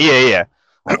Yeah.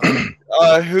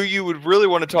 who you would really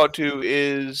want to talk to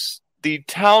is the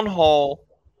town hall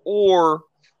or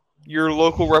your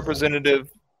local representative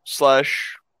 /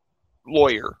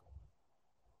 lawyer.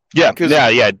 Yeah.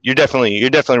 You're definitely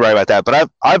right about that. But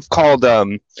I've called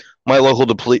my local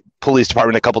police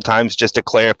department a couple times just to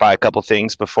clarify a couple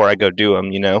things before I go do them.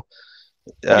 They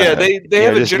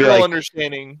have a general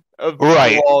understanding of the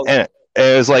laws. And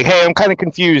it was like, hey, I'm kind of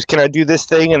confused. Can I do this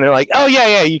thing? And they're like, oh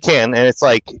yeah, you can. And it's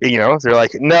like, they're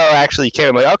like, no, actually you can't.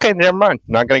 I'm like, okay, never mind.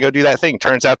 I'm not gonna go do that thing.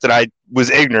 Turns out that I was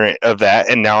ignorant of that,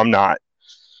 and now I'm not.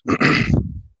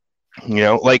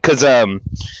 Because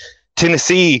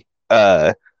Tennessee,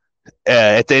 at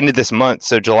the end of this month,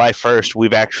 so July 1st,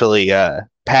 we've actually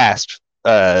passed.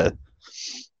 What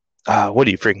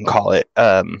do you freaking call it?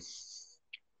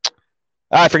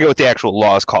 I forget what the actual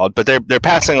law is called, but they're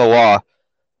passing a law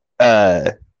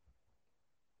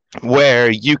where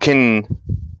you can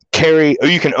carry, or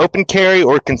you can open carry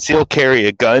or conceal carry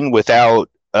a gun without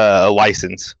a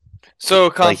license. So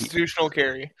constitutional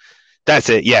carry. That's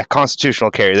it. Yeah, constitutional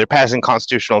carry. They're passing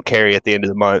constitutional carry at the end of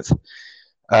the month.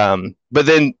 But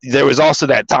then there was also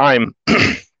that time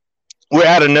where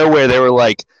out of nowhere they were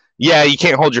like, yeah, you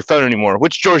can't hold your phone anymore,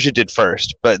 which Georgia did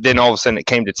first. But then all of a sudden it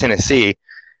came to Tennessee.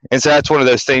 And so that's one of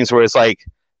those things where it's like,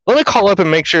 let me call up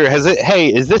and make sure,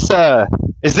 is this a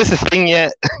thing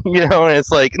yet? And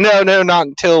it's like, no, not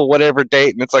until whatever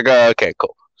date. And it's like, oh, okay,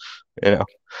 cool.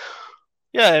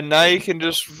 Yeah, and now you can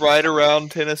just ride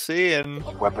around Tennessee and...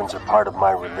 Weapons are part of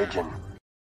my religion.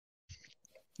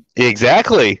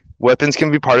 Exactly. Weapons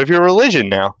can be part of your religion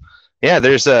now. Yeah,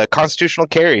 there's a constitutional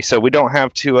carry, so we don't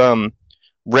have to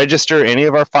register any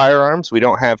of our firearms. We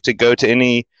don't have to go to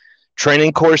any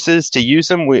training courses to use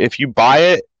them. If you buy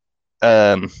it,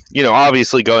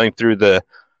 obviously going through the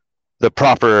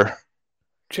proper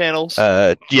channels.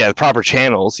 The proper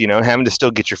channels, having to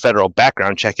still get your federal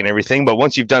background check and everything. But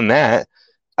once you've done that,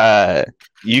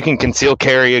 you can conceal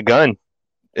carry a gun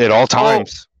at all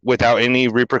times without any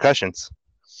repercussions.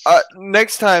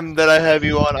 Next time that I have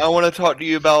you on, I want to talk to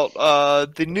you about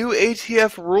the new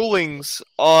ATF rulings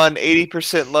on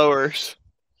 80% lowers,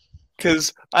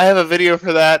 because I have a video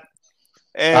for that.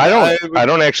 And I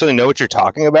don't actually know what you're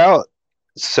talking about,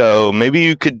 so maybe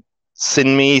you could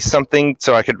send me something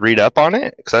so I could read up on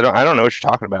it, because I don't know what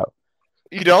you're talking about.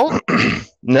 You don't?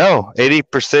 No,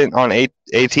 80% on ATF,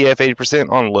 80%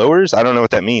 on lowers. I don't know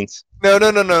what that means. No.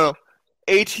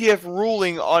 ATF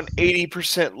ruling on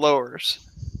 80% lowers.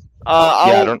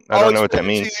 I don't know what that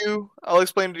means. I'll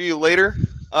explain it to you later.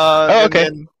 Okay. And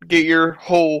then get your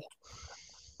whole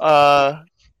thoughts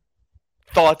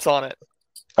on it.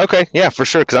 Okay, yeah, for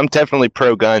sure, because I'm definitely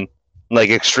pro-gun, like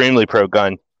extremely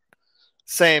pro-gun.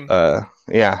 Same.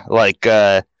 Yeah,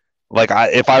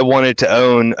 if I wanted to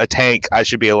own a tank, I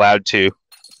should be allowed to.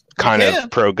 Kind of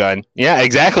pro-gun. Yeah,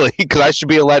 exactly, because I should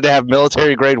be allowed to have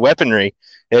military-grade weaponry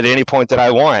at any point that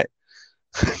I want.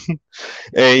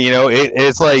 And,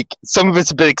 it's like, some of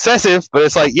it's a bit excessive, but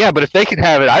it's like, yeah, but if they can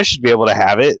have it, I should be able to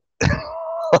have it.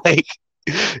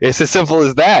 It's as simple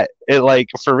as that.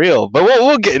 For real. But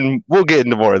we'll get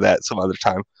into more of that some other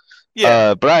time.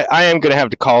 Yeah. But I am gonna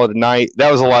have to call it a night.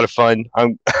 That was a lot of fun.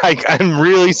 I'm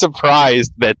really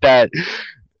surprised that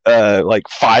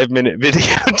 5-minute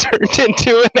video turned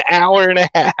into an hour and a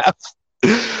half.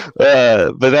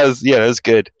 But that was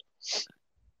good.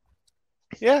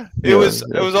 Yeah, it was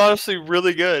honestly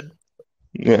really good.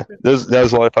 Yeah, that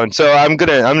was a lot of fun. So I'm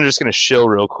just gonna shill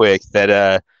real quick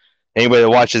that anybody that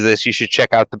watches this, you should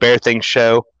check out the Bear Things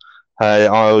show.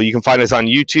 You can find us on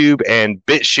YouTube and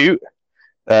BitChute,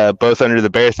 both under the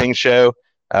Bear Things show.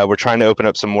 We're trying to open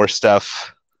up some more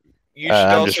stuff. You should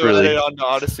also add it on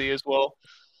Odyssey as well.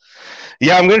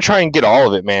 Yeah, I'm going to try and get all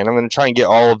of it, man. I'm going to try and get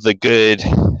all of the good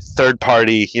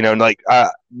third-party, no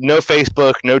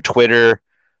Facebook, no Twitter,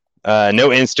 no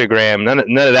Instagram, none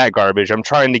of that garbage. I'm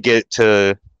trying to get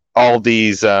to all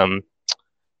these off.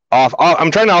 I'm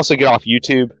trying to also get off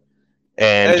YouTube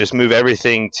and just move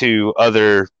everything to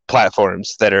other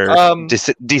platforms that are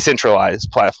decentralized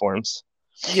platforms.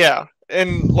 Yeah,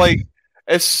 and like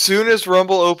as soon as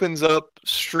Rumble opens up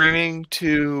streaming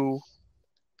to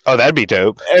that'd be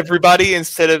dope. everybody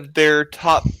instead of their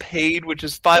top paid, which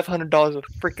is $500 a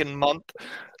freaking month.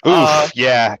 Oof,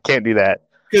 yeah, can't do that.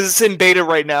 Because it's in beta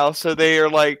right now, so they are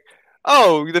like,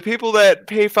 oh, the people that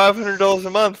pay $500 a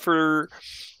month for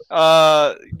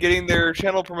getting their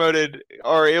channel promoted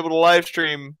are able to live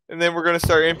stream, and then we're going to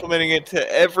start implementing it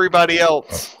to everybody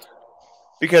else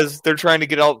because they're trying to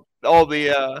get all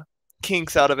the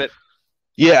kinks out of it.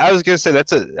 Yeah, I was going to say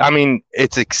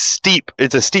it's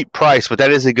a steep price, but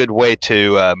that is a good way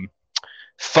to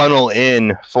funnel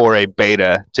in for a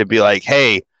beta to be like,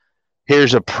 hey,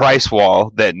 here's a price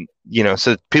wall that,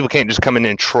 so people can't just come in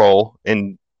and troll,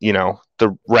 and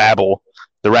the rabble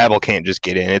can't just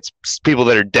get in. It's people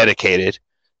that are dedicated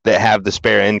that have the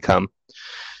spare income.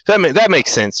 So that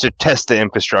makes sense to test the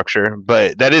infrastructure,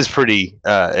 but that is pretty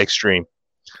extreme.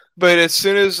 But as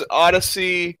soon as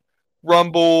Odyssey,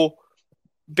 Rumble,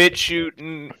 BitChute,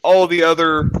 and all the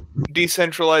other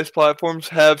decentralized platforms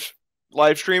have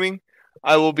live streaming,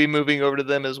 I will be moving over to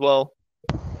them as well.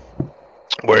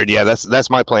 Word, yeah, that's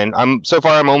my plan. I'm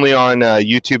only on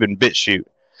YouTube and BitChute,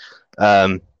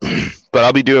 but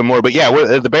I'll be doing more. But yeah,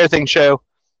 the Bear Thing show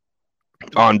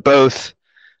on both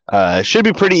should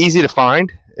be pretty easy to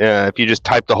find if you just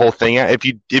type the whole thing out. If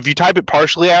you type it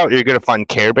partially out, you're gonna find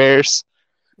Care Bears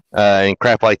and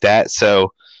crap like that.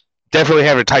 So definitely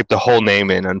have to type the whole name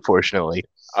in. Unfortunately,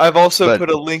 I've also put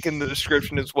a link in the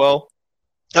description as well.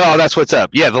 Oh, that's what's up.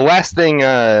 Yeah, the last thing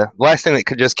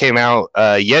that just came out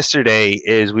yesterday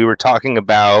is we were talking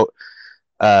about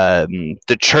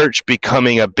the church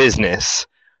becoming a business,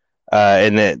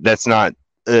 and that's not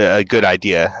a good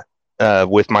idea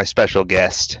with my special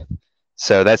guest.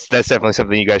 So that's definitely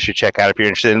something you guys should check out if you're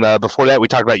interested. Before that, we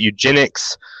talked about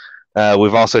eugenics.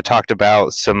 We've also talked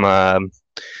about some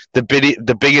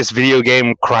the biggest video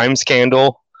game crime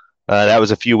scandal. That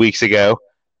was a few weeks ago.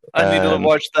 I need to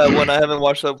watch that one. I haven't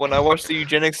watched that one. I watched the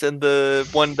eugenics and the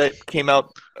one that came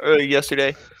out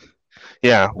yesterday.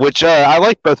 Yeah, which I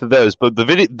like both of those, but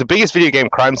the biggest video game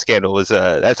crime scandal is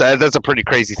that's a pretty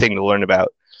crazy thing to learn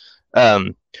about.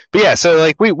 But yeah, so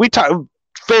like we talk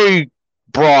very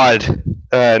broad,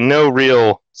 no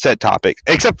real set topic,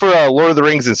 except for Lord of the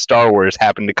Rings and Star Wars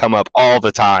happen to come up all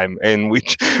the time, and we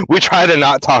try to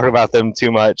not talk about them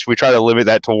too much. We try to limit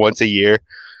that to once a year.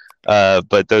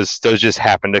 But those just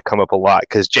happen to come up a lot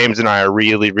because James and I are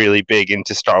really, really big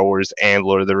into Star Wars and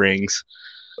Lord of the Rings.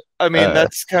 I mean,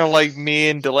 that's kind of like me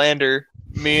and Delander.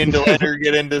 Me and Delander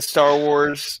get into Star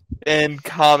Wars and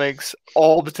comics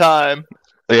all the time.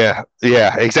 Yeah,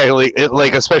 exactly.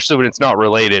 Like, especially when it's not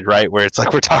related, right? Where it's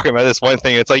like we're talking about this one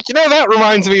thing. It's like, that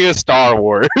reminds me of Star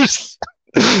Wars.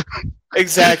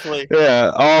 Exactly.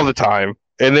 Yeah, all the time.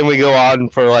 And then we go on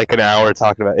for like an hour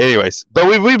talking about. Anyways, but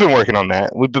we've been working on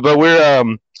that. But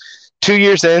we're 2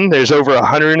 years in. There's over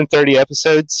 130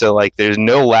 episodes, so like there's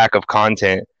no lack of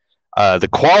content. The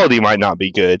quality might not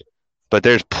be good, but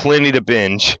there's plenty to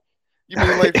binge. You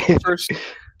mean like the first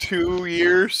 2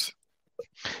 years?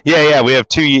 Yeah. We have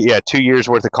 2 years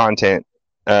worth of content.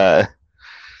 Where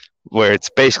it's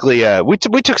basically we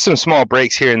took some small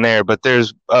breaks here and there, but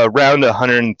there's around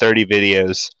 130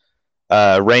 videos.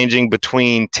 Ranging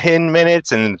between 10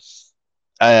 minutes and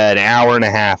an hour and a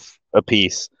half a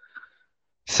piece.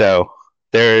 So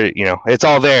there, it's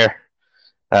all there.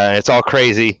 It's all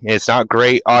crazy. It's not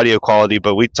great audio quality,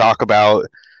 but we talk about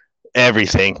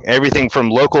everything from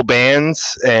local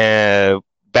bands,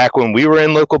 back when we were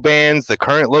in local bands, the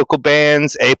current local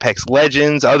bands, Apex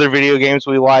Legends, other video games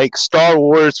we like, Star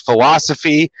Wars,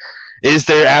 philosophy. Is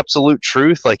there absolute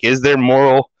truth? Like, is there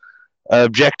moral,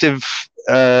 objective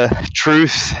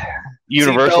truth,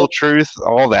 universal truth,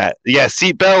 all that? Yeah,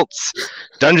 seatbelts,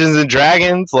 Dungeons and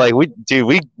Dragons. Like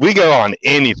we go on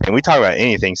anything. We talk about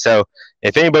anything. So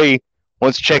if anybody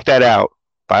wants to check that out,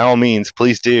 by all means,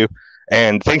 please do.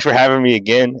 And thanks for having me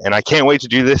again. And I can't wait to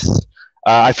do this.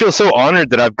 I feel so honored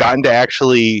that I've gotten to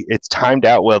it's timed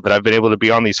out well that I've been able to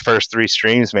be on these first 3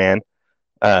 streams, man.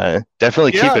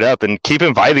 Definitely keep it up and keep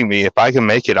inviting me. If I can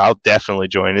make it, I'll definitely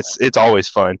join. It's always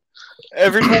fun.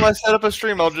 Every time I set up a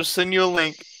stream, I'll just send you a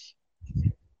link.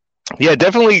 Yeah,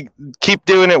 definitely keep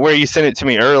doing it where you send it to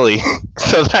me early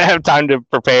so that I have time to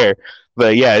prepare.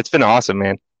 But yeah, it's been awesome,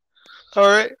 man. All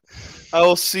right. I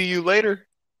will see you later.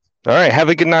 All right. Have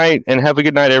a good night, and have a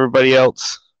good night, everybody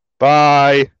else.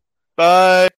 Bye.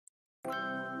 Bye.